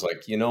left. And I was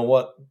like, you know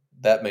what?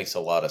 That makes a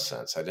lot of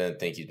sense. I didn't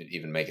think you'd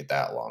even make it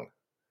that long.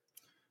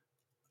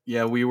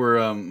 Yeah, we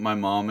were. My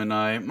mom and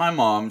I. My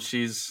mom's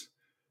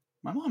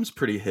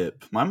pretty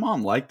hip. My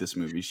mom liked this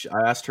movie.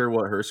 I asked her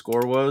what her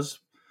score was,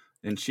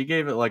 and she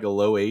gave it like a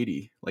low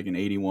 80, like an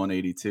 81,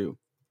 82.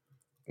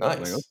 Nice.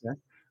 Like,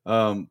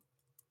 okay.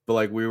 But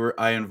like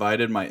I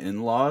invited my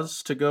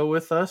in-laws to go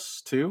with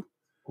us too.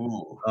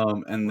 Ooh.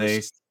 And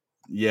they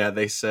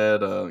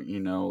said,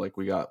 like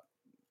we got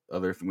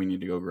we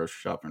need to go grocery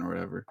shopping or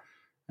whatever.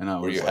 And I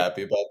was Were you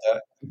happy about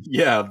that?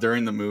 Yeah.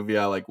 During the movie,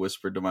 I like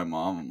whispered to my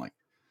mom, I'm like,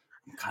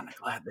 I'm kind of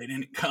glad they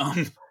didn't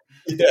come.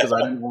 Yeah. Because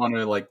I didn't want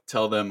to like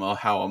tell them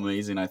how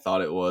amazing I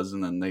thought it was,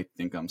 and then they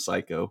think I'm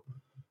psycho.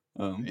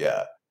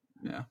 Yeah.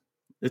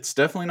 It's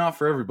definitely not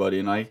for everybody,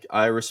 and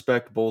I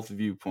respect both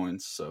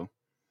viewpoints. So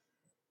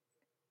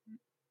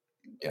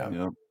yeah.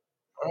 All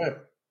right,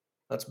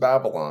 that's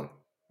Babylon.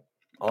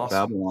 Awesome.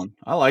 Babylon.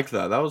 I like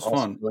that. That was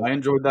fun. I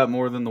enjoyed that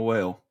more than The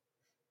Whale.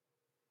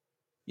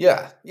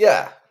 Yeah.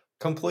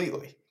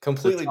 Completely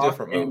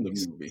different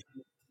movie.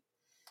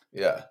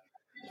 Yeah.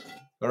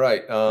 All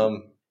right.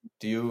 Are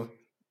you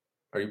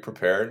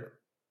prepared?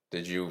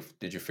 Did you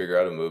figure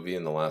out a movie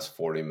in the last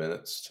 40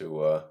 minutes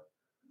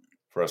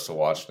for us to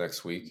watch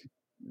next week?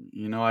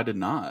 I did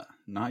not.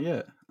 Not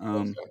yet.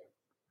 Okay.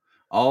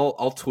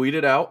 I'll tweet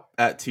it out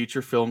at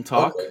Teacher Film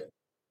Talk. Okay.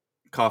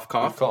 Cough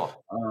cough. Good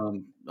call.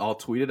 I'll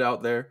tweet it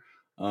out there.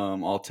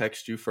 I'll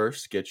text you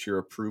first, get your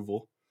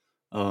approval.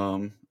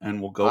 And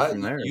we'll go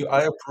from there.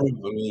 I approve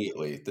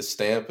immediately. The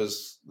stamp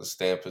is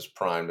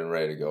primed and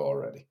ready to go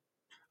already.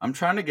 I'm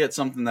trying to get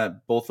something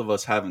that both of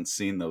us haven't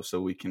seen though,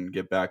 so we can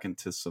get back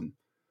into some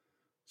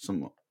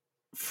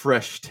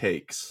fresh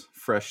takes.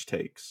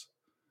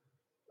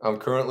 I'm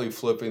currently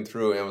flipping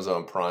through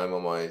Amazon Prime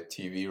on my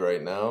TV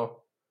right now.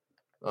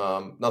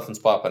 Nothing's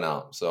popping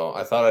out, so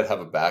I thought I'd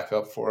have a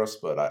backup for us,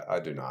 but I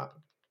do not.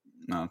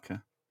 Okay.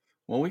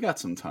 Well, we got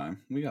some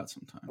time.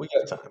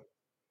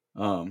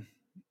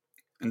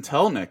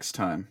 Until next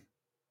time,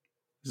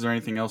 is there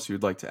anything else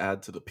you'd like to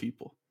add to the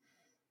people?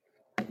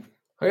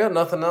 I got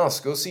nothing else.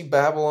 Go see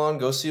Babylon.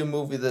 Go see a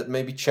movie that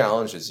maybe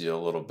challenges you a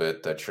little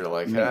bit, that you're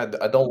like, hey,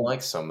 I don't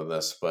like some of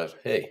this, but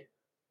hey,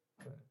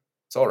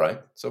 it's all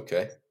right. It's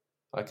okay.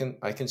 I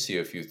can see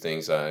a few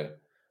things. I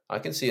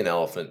can see an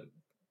elephant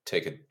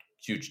take a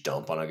huge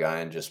dump on a guy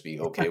and just be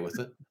okay with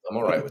it. I'm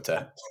all right with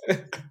that.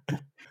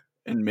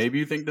 And maybe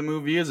you think the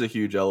movie is a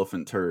huge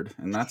elephant turd,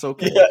 and that's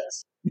okay.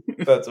 Yes,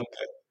 that's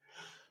okay.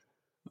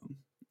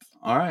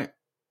 All right.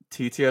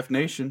 TTF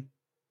Nation,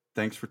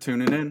 thanks for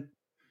tuning in.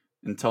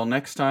 Until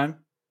next time,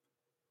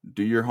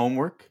 do your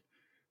homework,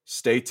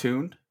 stay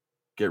tuned,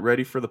 get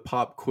ready for the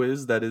pop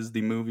quiz that is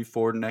the movie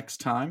for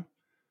next time.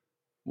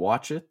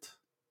 Watch it,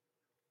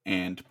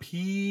 and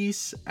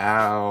peace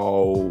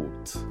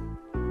out.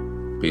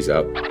 Peace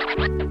out.